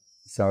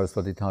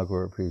Saraswati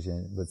Thakur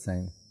appreciation, but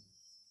saying,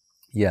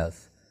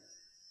 yes,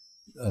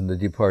 on the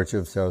departure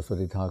of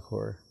Saraswati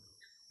Thakur,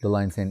 the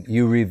line saying,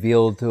 you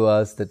revealed to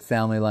us that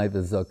family life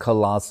is a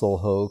colossal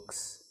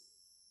hoax.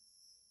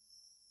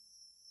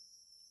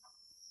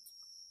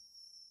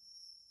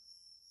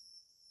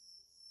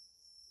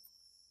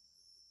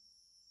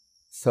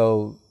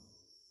 So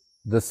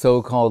the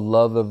so-called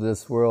love of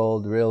this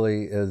world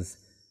really is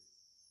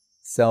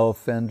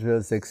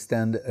self-interest,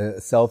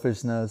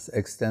 selfishness,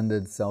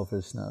 extended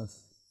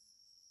selfishness.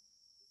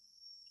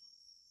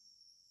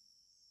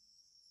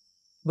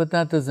 But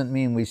that doesn't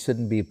mean we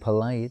shouldn't be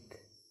polite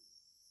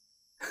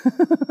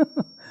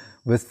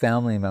with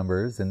family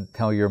members and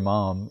tell your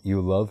mom you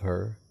love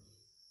her.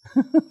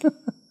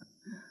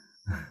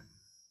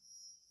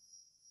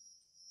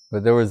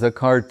 But there was a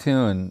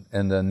cartoon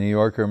in the New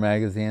Yorker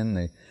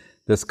magazine.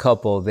 This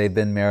couple, they've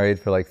been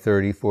married for like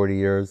 30, 40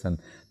 years, and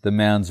the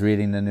man's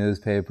reading the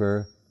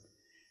newspaper,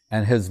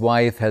 and his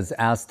wife has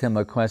asked him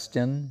a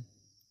question,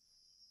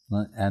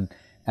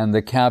 and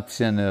the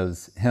caption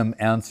is him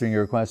answering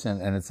your question,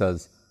 and it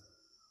says,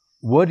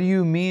 "What do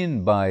you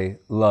mean by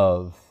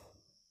love?"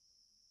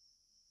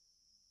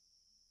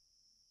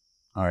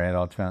 All right,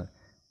 I'll try.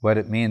 What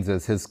it means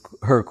is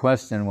her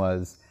question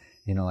was,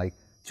 like,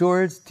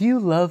 George, do you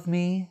love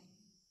me?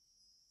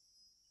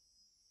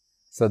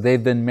 So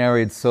they've been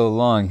married so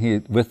long, he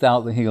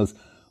goes,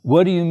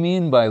 what do you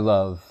mean by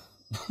love?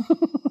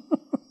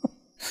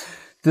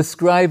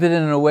 Describe it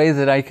in a way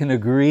that I can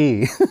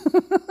agree.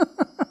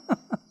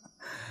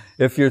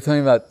 If you're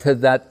talking about to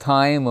that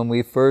time when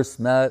we first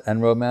met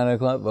and romantic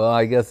love, well,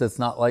 I guess it's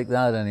not like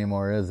that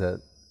anymore, is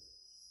it?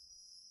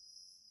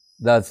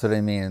 That's what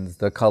it means,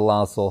 the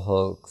colossal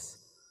hoax.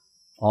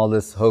 All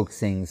this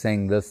hoaxing,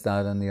 saying this,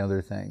 that, and the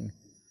other thing.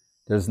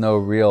 There's no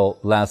real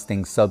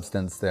lasting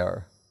substance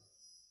there.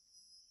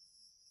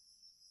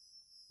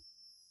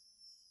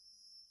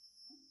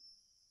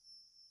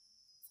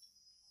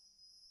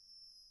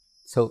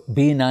 So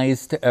be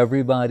nice to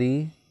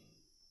everybody,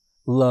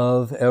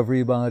 love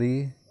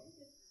everybody,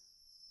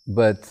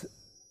 but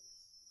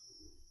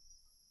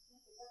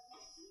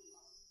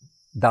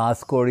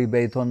das kori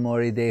beton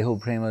mori deho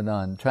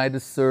premadan. Try to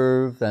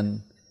serve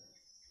and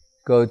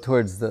go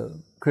towards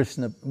the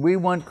Krishna. We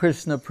want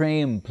Krishna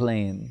Prem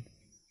plane.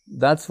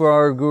 That's where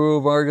our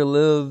Guru Varga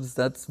lives.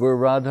 That's where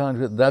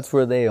Radha, that's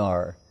where they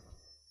are.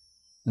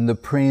 In the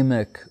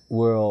Premic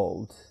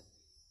world.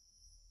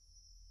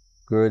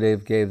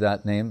 Gurudev gave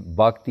that name,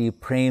 Bhakti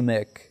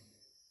Premic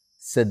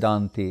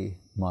Siddhanti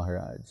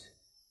Maharaj.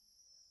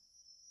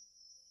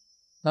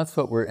 That's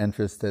what we're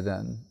interested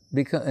in.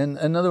 Because,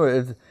 in other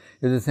words,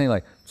 it's a thing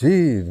like,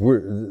 geez,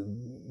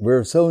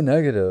 we're so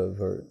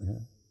negative. Or,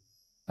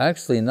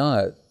 actually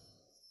not.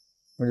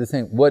 We're just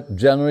saying, what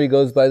generally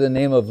goes by the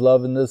name of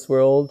love in this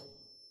world?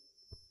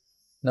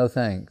 No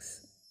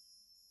thanks.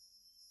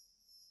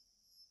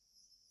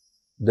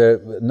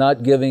 They're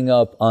not giving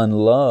up on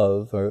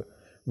love, or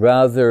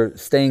rather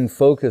staying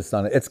focused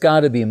on it. It's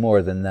got to be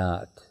more than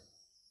that.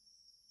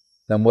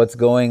 Than what's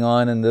going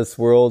on in this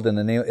world in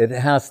the name. It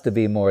has to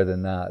be more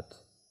than that.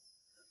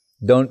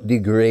 Don't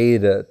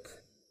degrade it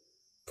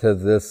to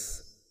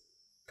this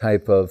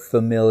type of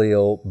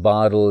familial,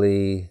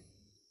 bodily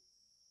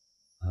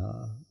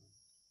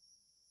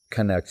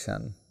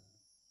connection.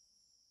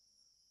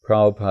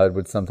 Prabhupada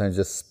would sometimes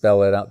just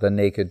spell it out, the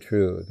naked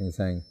truth. He's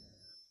saying,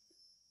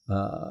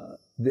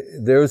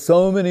 there are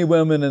so many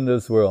women in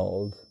this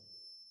world.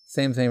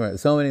 Same thing,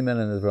 so many men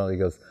in this world. He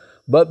goes,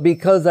 but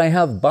because I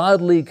have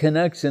bodily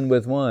connection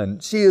with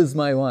one, she is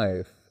my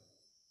wife.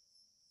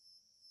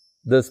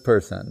 This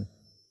person.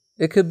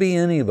 It could be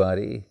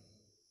anybody.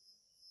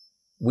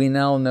 We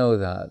now know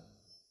that.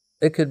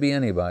 It could be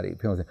anybody.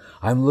 People say,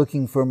 I'm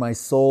looking for my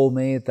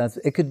soulmate.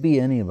 It could be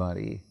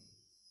anybody.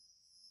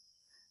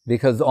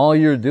 Because all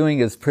you're doing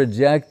is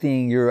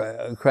projecting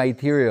your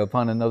criteria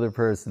upon another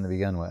person to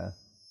begin with.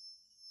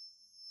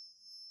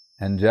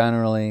 And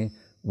generally,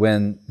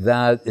 when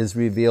that is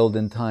revealed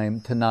in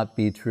time to not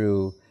be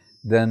true,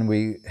 then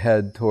we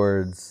head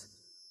towards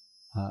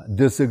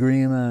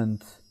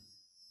disagreement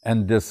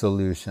and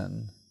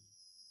dissolution.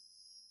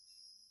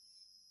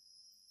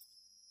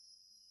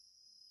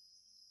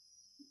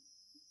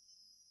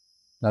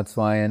 That's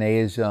why in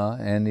Asia,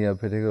 India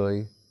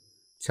particularly,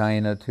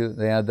 China too,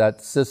 they had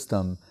that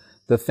system.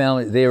 The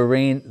family, they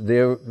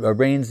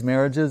arranged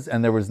marriages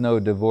and there was no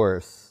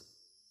divorce.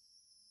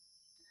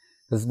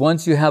 Because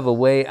once you have a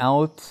way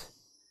out,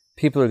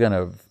 people are going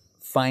to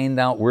find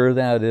out where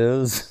that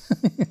is,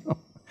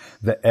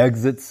 the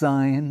exit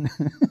sign,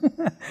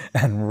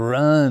 and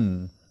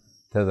run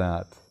to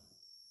that.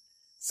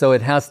 So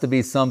it has to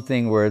be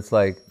something where it's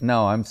like,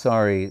 no, I'm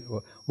sorry,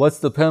 what's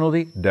the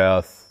penalty?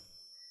 Death.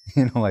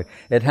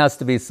 It has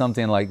to be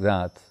something like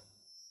that.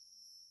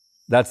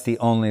 That's the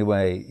only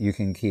way you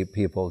can keep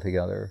people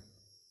together.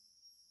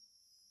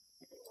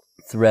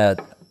 Threat,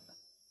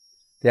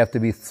 They have to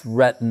be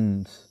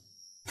threatened.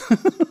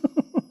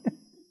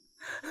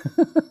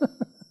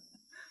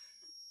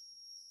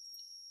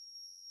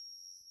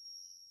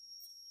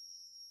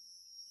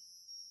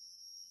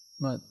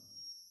 But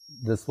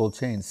this will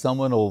change.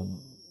 Someone will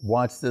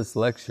watch this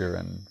lecture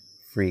and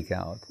freak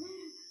out.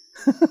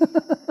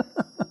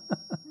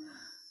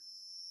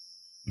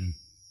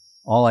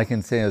 All I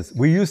can say is,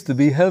 we used to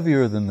be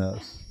heavier than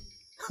this.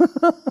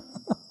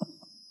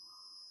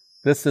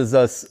 This is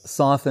us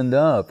softened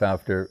up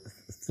after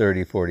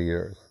 30, 40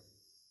 years.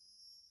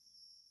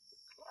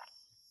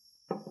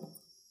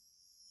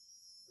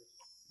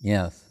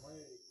 Yes.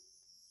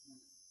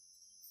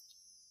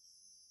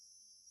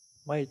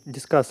 Might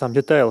discuss some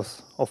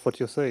details of what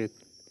you said.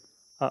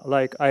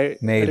 Like I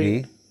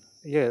Maybe.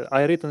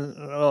 I written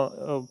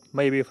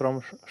maybe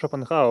from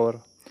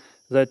Schopenhauer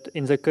that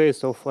in the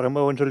case of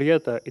Romeo and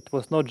Julieta, it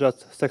was not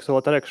just sexual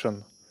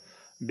attraction,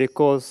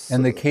 because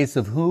In the case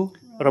of who?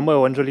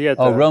 Romeo and Julieta.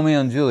 Oh, Romeo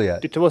and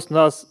Juliet. It was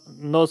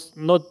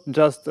not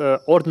just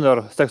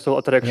ordinary sexual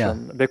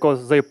attraction,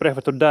 because they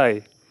prefer to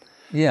die.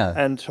 Yeah.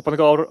 And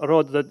Schopenhauer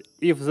wrote that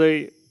if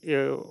they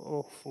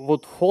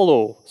would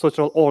follow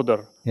social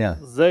order, Yeah.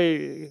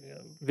 they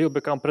will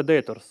become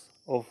predators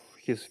of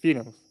his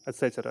feelings,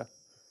 etc.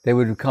 They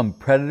would become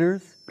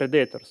predators?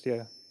 Predators,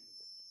 yeah.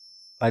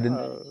 I didn't.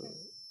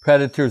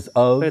 Predators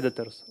of?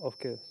 Predators,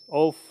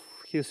 of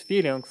his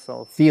feelings,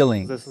 of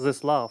Feelings.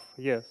 this love,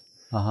 yes.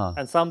 Uh-huh.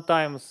 And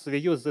sometimes we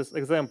use these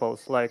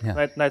examples like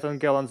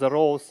Nightingale and the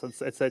Rose,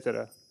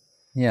 etc.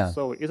 Yeah.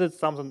 So is it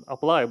something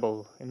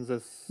applicable in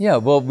this? Yeah,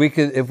 well, we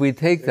could, if we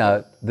take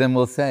that, then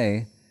we'll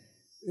say,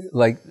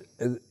 like,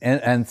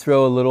 and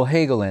throw a little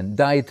Hegel in,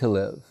 die to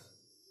live.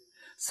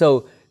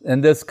 So,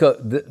 and this,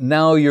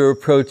 now you're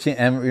approaching,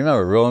 and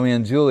remember, Romeo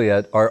and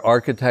Juliet are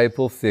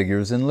archetypal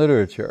figures in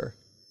literature.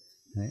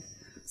 Right?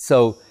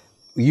 So,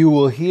 you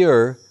will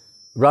hear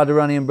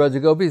Radharani and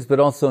Brajagopis, but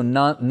also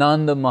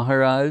Nanda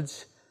Maharaj,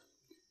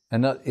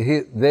 and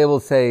they will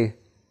say,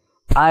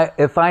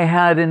 if I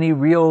had any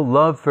real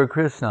love for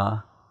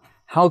Krishna,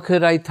 how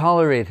could I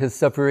tolerate his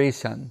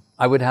separation?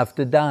 I would have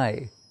to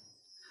die.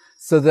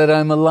 So that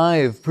I'm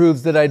alive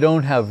proves that I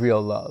don't have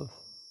real love.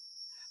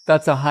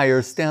 That's a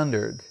higher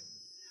standard.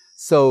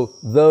 So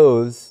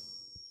those,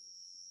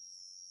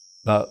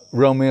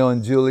 Romeo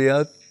and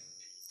Juliet,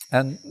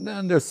 and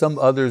there's some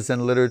others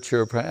in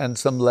literature, and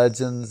some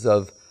legends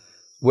of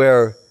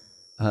where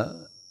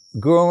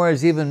Guru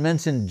Maharaj even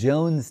mentioned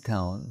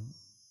Jonestown.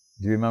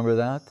 Do you remember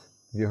that?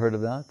 Have you heard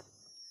of that?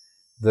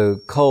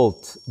 The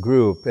cult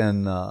group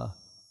in,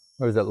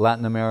 where is it,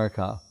 Latin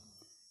America,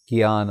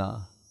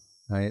 Guyana,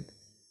 right?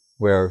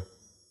 Where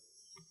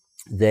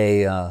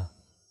they,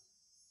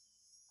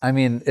 I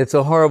mean, it's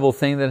a horrible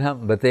thing that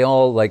happened, but they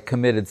all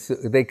committed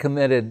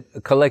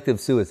collective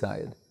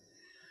suicide.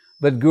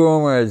 But Guru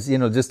Maharaj,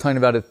 just talking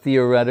about it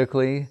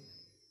theoretically,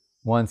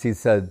 once he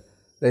said,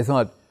 they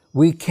thought,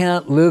 we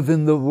can't live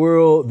in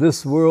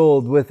this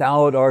world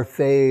without our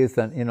faith,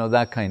 and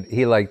that kind.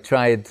 He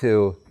tried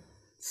to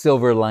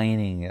silver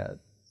line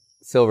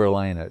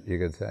it, you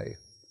could say,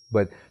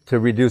 but to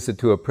reduce it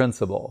to a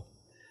principle.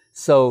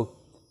 So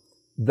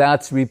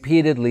that's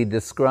repeatedly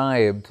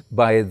described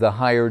by the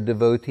higher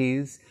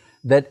devotees,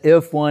 that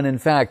if one in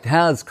fact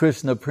has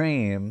Krishna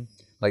prem,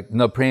 like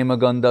na prema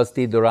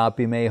gandasti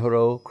durapi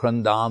meharo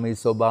krandami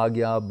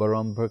sobhagya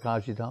baram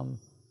prakashitam,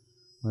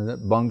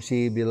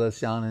 Bangshi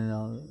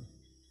Bilashan,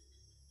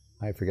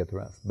 I forget the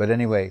rest. But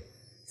anyway,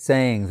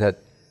 saying that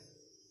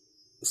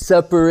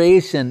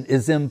separation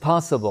is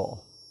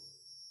impossible.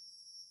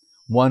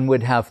 One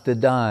would have to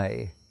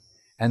die.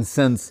 And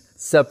since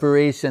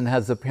separation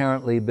has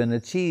apparently been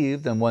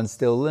achieved and one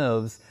still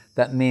lives,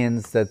 that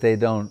means that they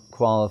don't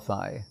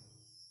qualify.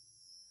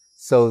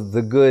 So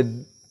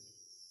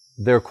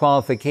their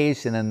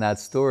qualification in that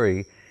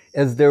story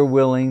is they're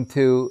willing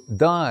to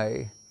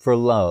die for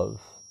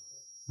love.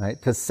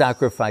 Right? To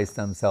sacrifice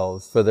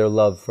themselves for their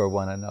love for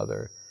one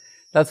another.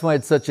 That's why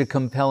it's such a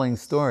compelling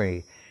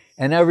story.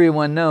 And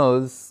everyone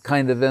knows,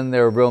 kind of in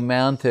their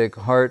romantic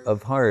heart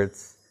of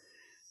hearts,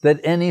 that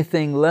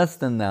anything less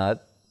than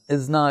that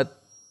is not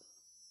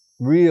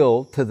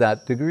real to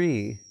that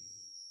degree.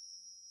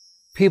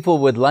 People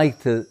would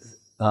like to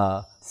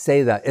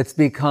say that. It's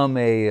become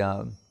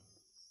a,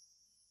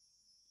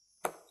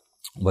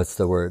 what's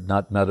the word?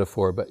 Not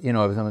metaphor, but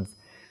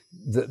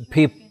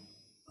people,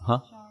 huh?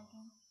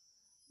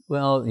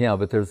 Well, yeah,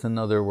 but there's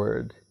another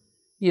word.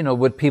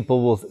 What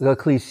people will, a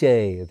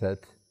cliche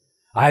that,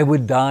 I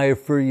would die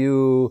for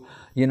you,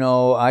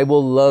 I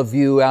will love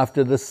you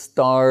after the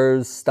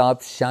stars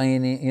stop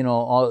shining,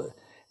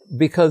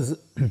 because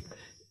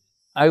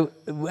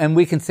and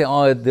we can say,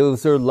 oh,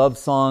 those are love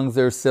songs,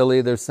 they're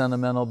silly, they're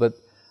sentimental, but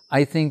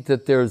I think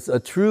that there's a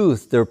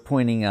truth they're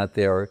pointing at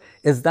there,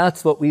 is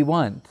that's what we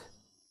want.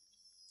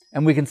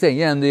 And we can say,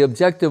 yeah, in the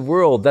objective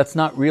world, that's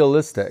not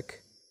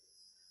realistic.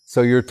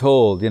 So you're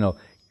told,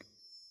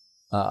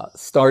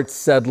 start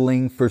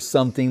settling for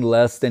something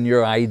less than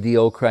your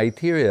ideal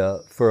criteria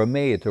for a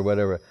mate or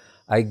whatever.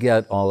 I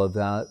get all of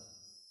that,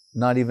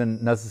 not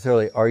even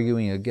necessarily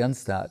arguing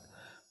against that.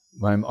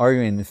 what I'm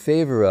arguing in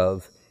favor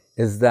of,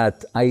 is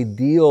that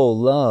ideal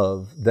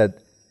love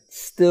that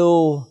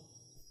still,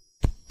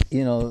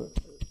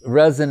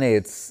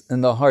 resonates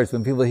in the hearts.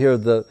 When people hear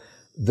the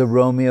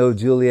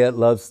Romeo-Juliet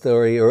love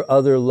story or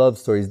other love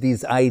stories,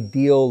 these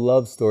ideal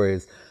love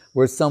stories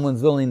where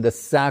someone's willing to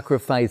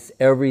sacrifice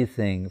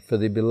everything for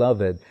the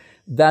beloved,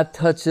 that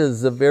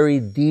touches a very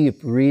deep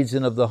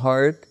region of the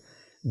heart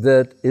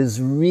that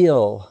is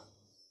real,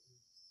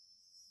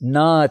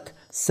 not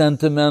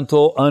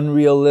sentimental,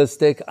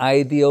 unrealistic,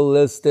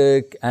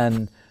 idealistic,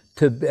 and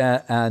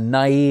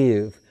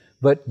naive,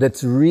 but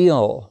that's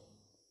real.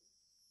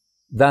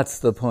 That's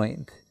the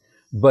point.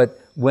 But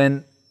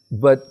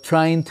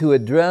trying to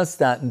address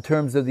that in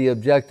terms of the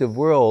objective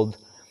world,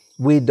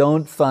 we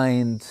don't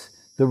find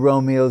the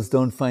Romeos,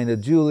 don't find a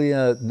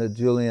Juliet, and the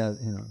Juliet,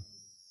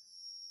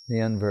 the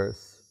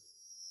inverse.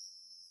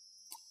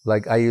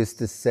 Like I used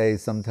to say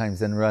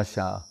sometimes in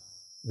Russia,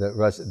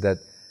 that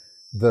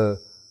the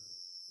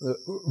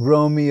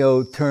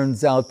Romeo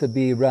turns out to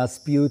be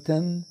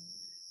Rasputin,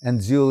 and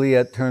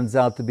Juliet turns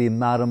out to be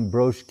Madame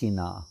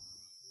Broshkina.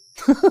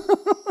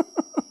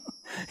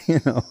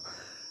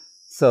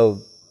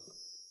 So,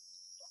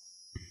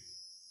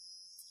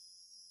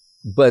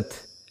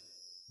 but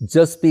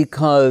just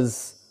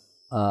because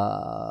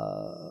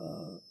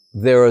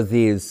there are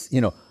these,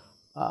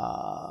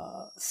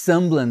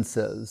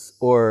 semblances,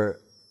 or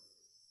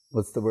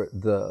what's the word,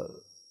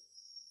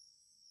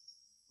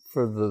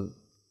 for the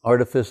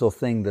artificial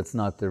thing that's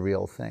not the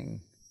real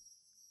thing.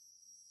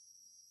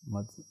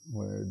 What's the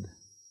word?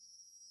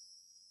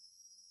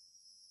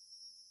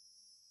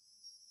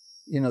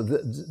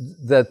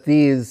 That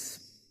these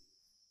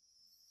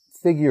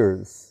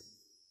figures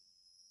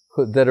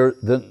that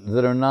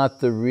are not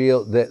the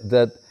real,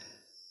 that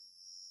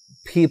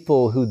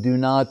people who do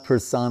not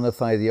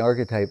personify the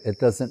archetype, it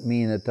doesn't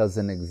mean it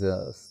doesn't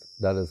exist.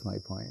 That is my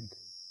point.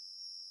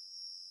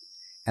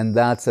 And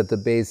that's at the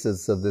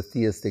basis of the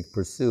theistic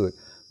pursuit.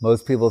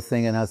 Most people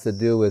think it has to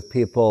do with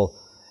people,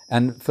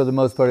 and for the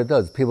most part it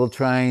does, people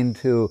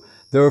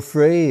they're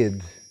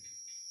afraid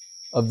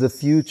of the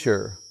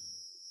future,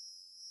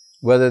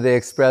 whether they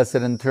express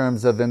it in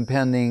terms of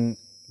impending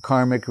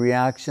karmic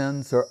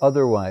reactions or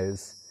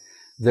otherwise.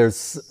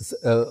 There's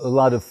a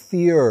lot of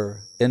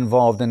fear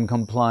involved in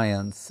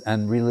compliance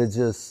and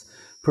religious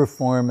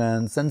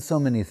performance and so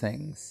many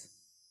things.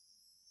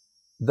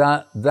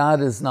 That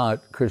is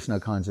not Krishna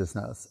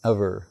consciousness,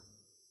 ever.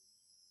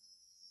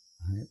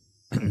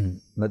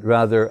 But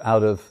rather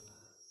out of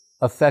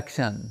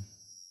affection.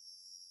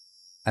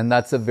 And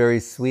that's a very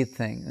sweet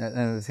thing.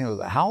 And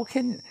how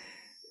can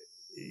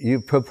you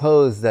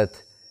propose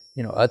that,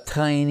 a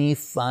tiny,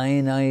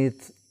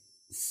 finite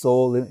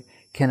soul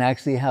can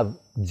actually have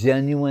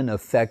genuine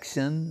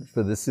affection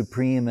for the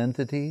supreme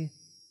entity?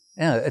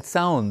 Yeah, it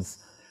sounds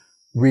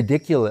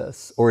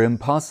ridiculous or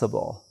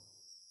impossible,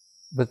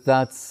 but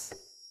that's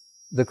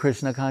the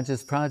Krishna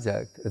Conscious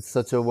Project. It's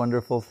such a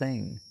wonderful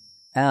thing.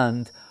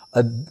 And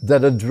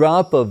that a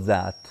drop of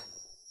that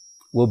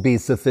will be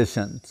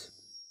sufficient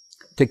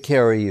to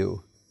carry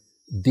you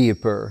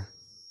deeper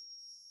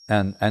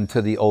and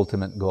to the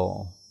ultimate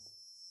goal.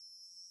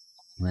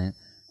 Right?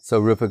 So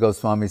Rupa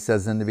Goswami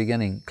says in the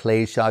beginning,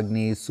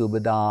 Kleshagni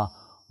subhada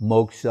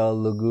moksha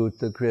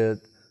lagutakrit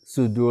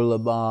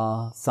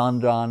sudurlabha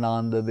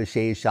sandrananda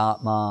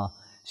visheshatma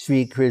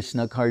Sri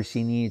Krishna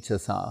karshini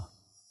chasa.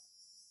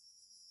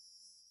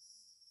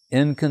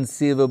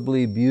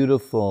 Inconceivably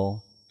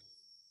beautiful,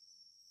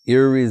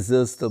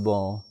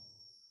 irresistible,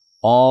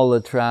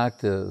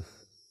 all-attractive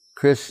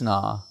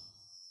Krishna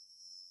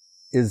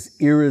is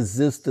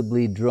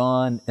irresistibly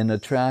drawn in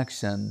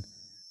attraction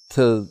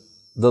to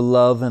the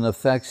love and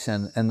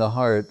affection in the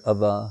heart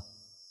of a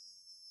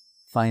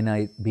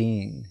finite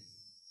being.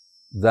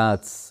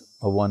 That's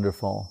a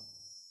wonderful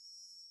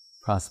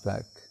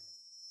prospect.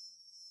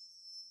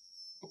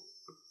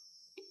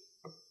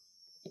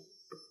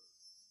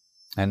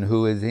 And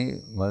who is he?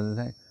 What does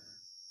it say?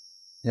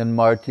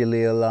 Yanmarti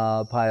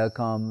lila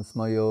payakam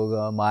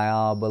smayoga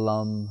maya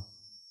balam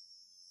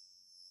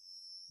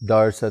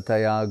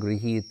darsataya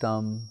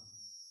grihitam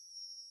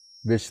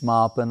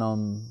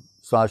vishmapanam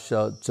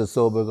swasha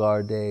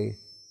chasobagarde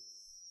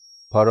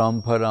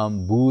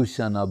paramparam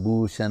bhushana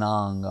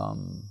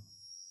bhushanangam.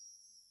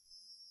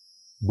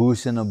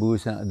 Bhushana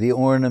bhushana, the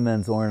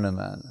ornament's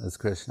ornament is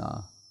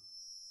Krishna.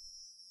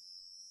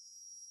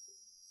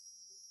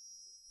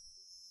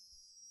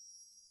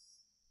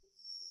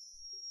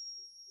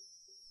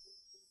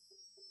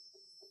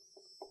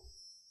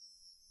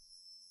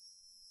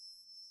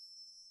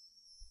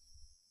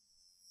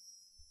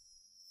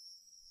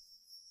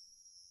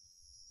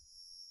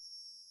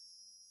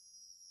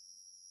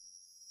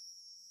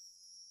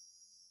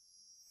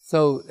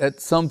 So at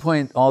some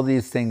point all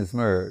these things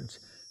merge.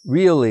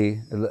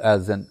 Really,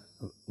 as in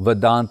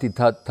Vedanti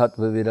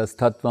tattvavidas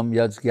tattvam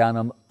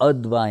yajnanam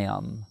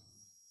advayam,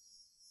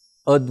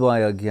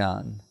 advaya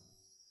gyan.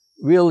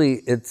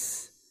 Really,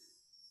 it's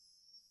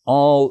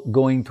all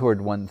going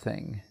toward one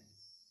thing.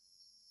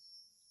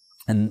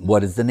 And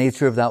what is the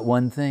nature of that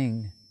one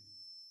thing?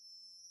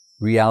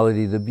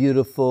 reality, the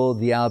beautiful,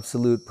 the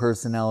absolute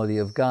personality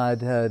of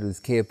Godhead, who's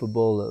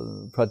capable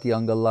of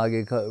pratyanga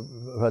lagika,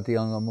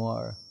 pratyanga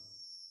more,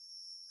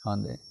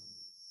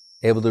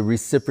 able to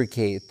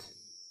reciprocate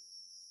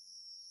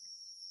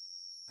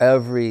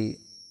every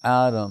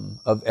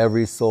atom of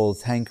every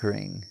soul's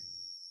hankering.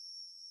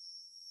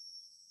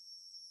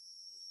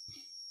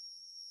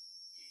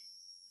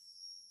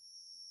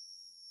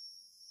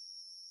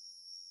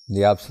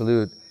 The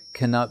Absolute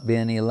cannot be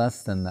any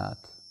less than that.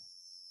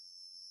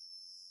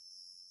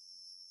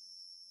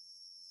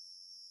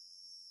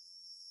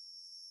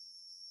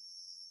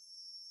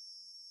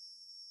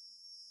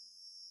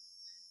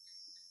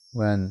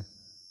 When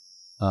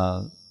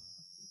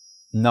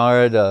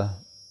Narada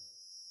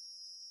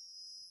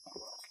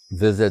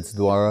visits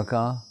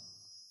Dwaraka,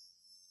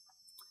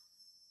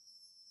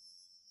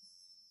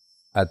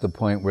 at the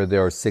point where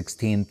there are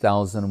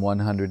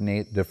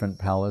 16,108 different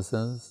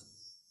palaces,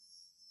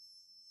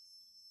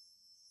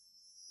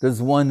 there's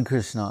one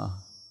Krishna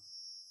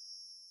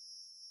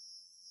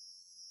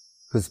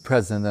who's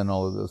present in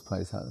all of those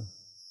places.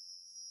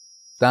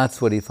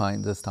 That's what he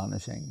finds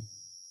astonishing.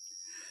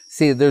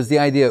 See, there's the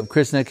idea of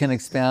Krishna can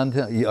expand,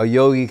 a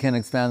yogi can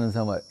expand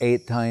himself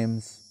 8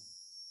 times.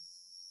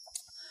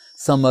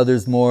 Some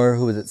others more.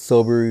 Who is it?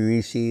 Sobari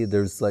Rishi.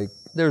 There's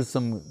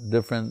some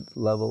different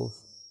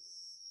levels.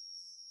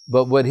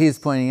 But what he's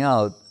pointing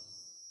out,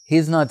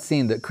 he's not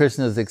seeing that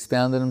Krishna has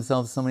expanded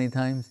himself so many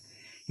times.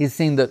 He's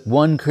seeing that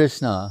one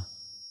Krishna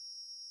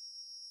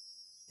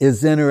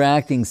is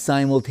interacting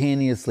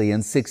simultaneously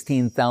in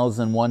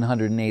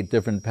 16,108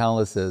 different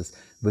palaces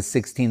with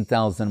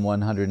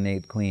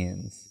 16,108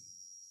 queens.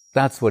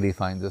 That's what he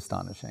finds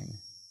astonishing.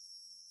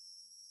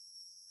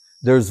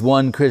 There's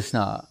one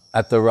Krishna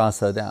at the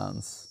Rasa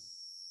dance.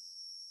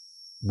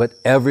 But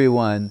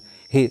everyone,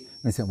 he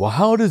said, well,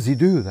 how does he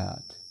do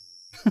that?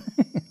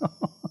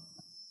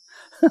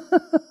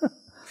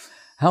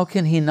 How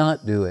can he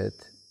not do it?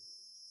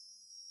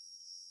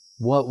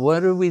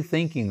 What are we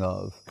thinking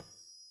of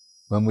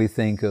when we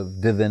think of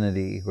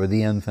divinity or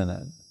the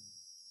infinite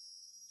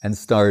and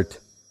start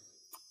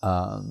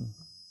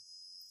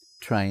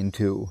trying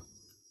to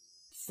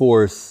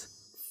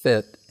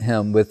fit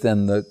him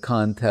within the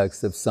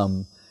context of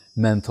some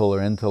mental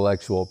or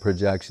intellectual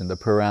projection, the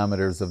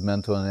parameters of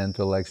mental and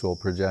intellectual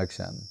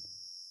projection?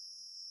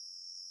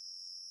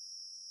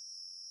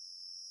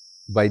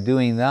 By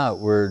doing that,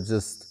 we're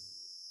just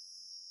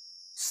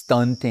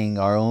stunting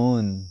our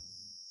own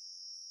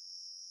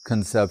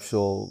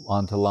conceptual,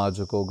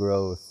 ontological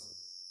growth.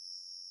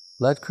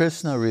 Let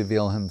Krishna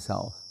reveal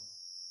himself,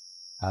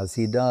 as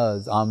he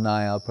does,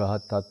 Amnaya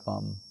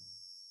Prahattattvam,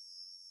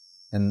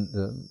 in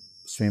the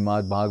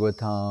Srimad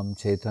Bhagavatam,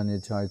 Chaitanya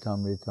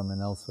Charitamritam,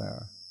 and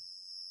elsewhere,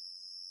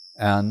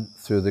 and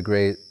through the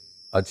great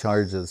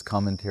Acharya's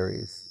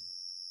commentaries.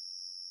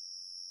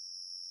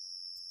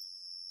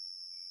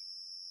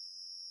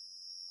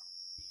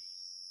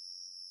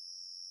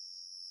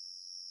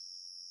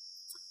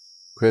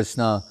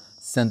 Krishna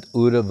sent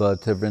Uddhava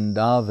to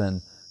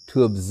Vrindavan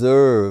to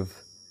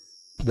observe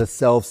the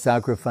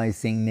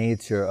self-sacrificing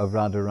nature of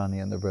Radharani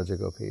and the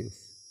Brajagopis.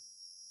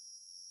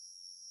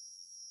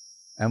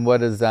 And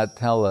what does that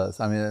tell us?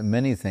 I mean,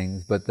 many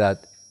things, but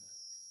that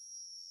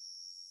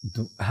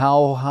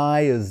how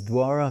high is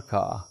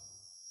Dwaraka?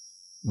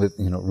 With,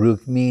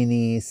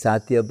 Rukmini,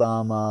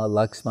 Satyabhama,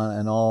 Lakshmana,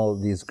 and all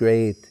these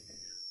great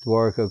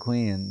Dwaraka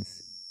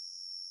queens.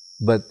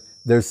 But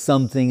there's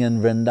something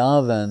in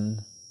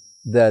Vrindavan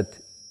that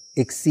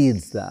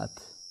exceeds that.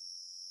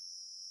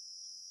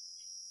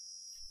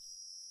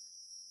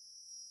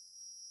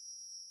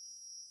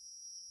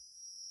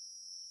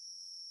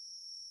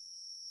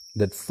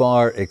 That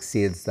far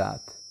exceeds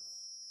that.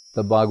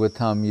 The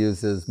Bhagavatam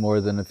uses more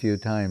than a few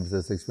times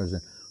this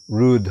expression,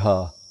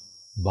 Rudha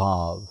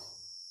Bhav,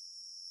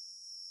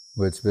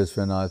 which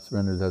Vishwanath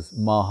renders as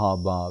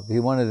Mahabhav. He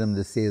wanted him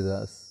to see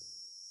this.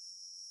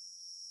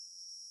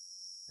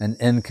 An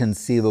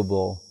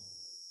inconceivable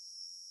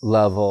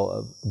level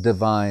of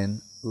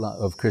divine,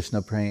 of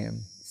Krishna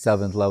Prem,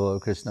 7th level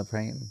of Krishna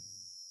Prem.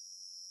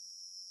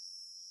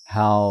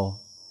 How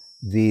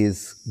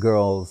these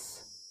girls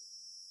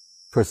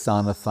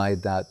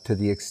personified that to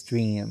the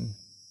extreme.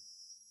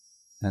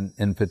 And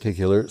in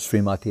particular,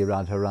 Srimati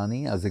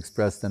Radharani, as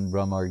expressed in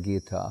Brahmar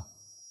Gita.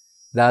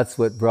 That's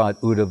what brought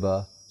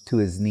Uddhava to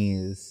his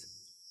knees.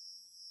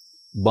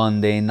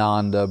 Bande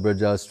Nanda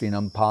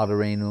Brajastrinam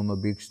Padarenum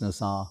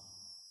Abhikshnasa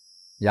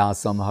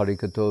Yasam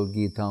Harikato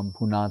Gitam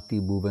Punati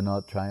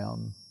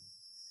Bhuvanatrayam.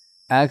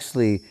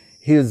 Actually,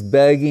 he was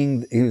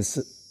begging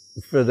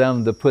for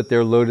them to put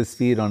their lotus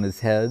feet on his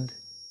head.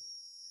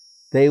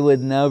 They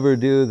would never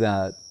do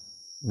that.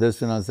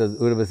 Vishwanath says,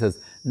 Uddhava says,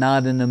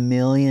 not in a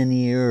million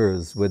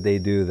years would they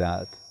do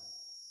that.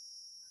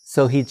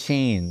 So he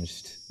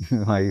changed.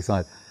 He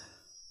thought,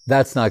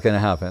 that's not going to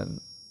happen.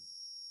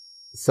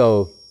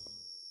 So,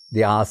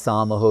 the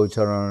Asamaho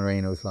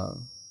Charanareno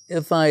Slam.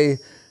 If I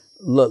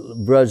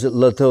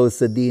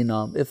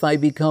if I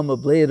become a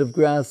blade of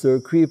grass or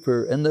a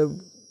creeper and the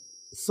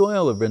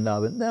soil of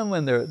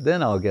Vrindavan,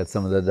 then I'll get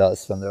some of the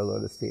dust from their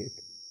lotus feet.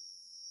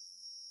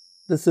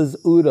 This is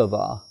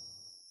Uddhava,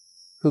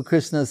 who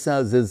Krishna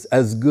says is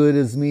as good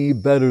as me,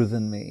 better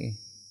than me.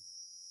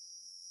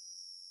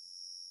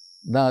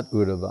 Not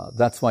Uddhava.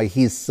 That's why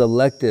he's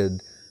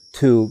selected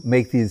to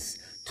make these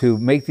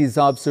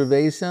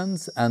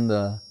observations and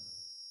the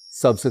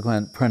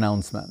subsequent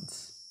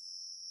pronouncements.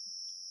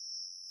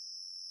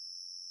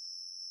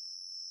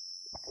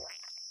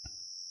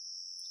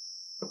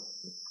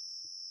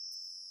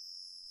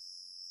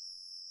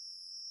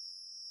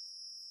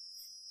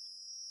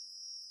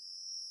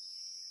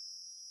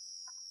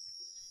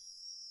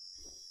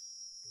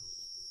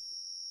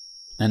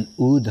 And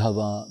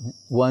Uddhava,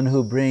 one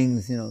who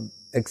brings,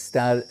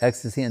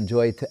 ecstasy and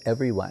joy to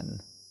everyone,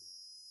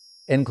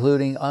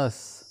 including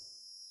us,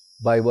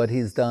 by what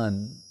he's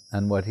done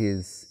and what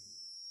he's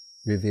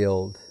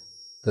revealed,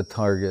 the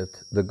target,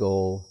 the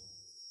goal.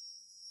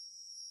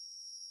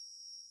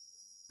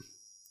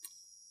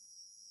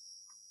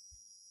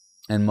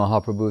 In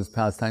Mahaprabhu's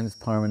pastimes,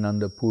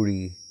 Paramananda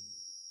Puri,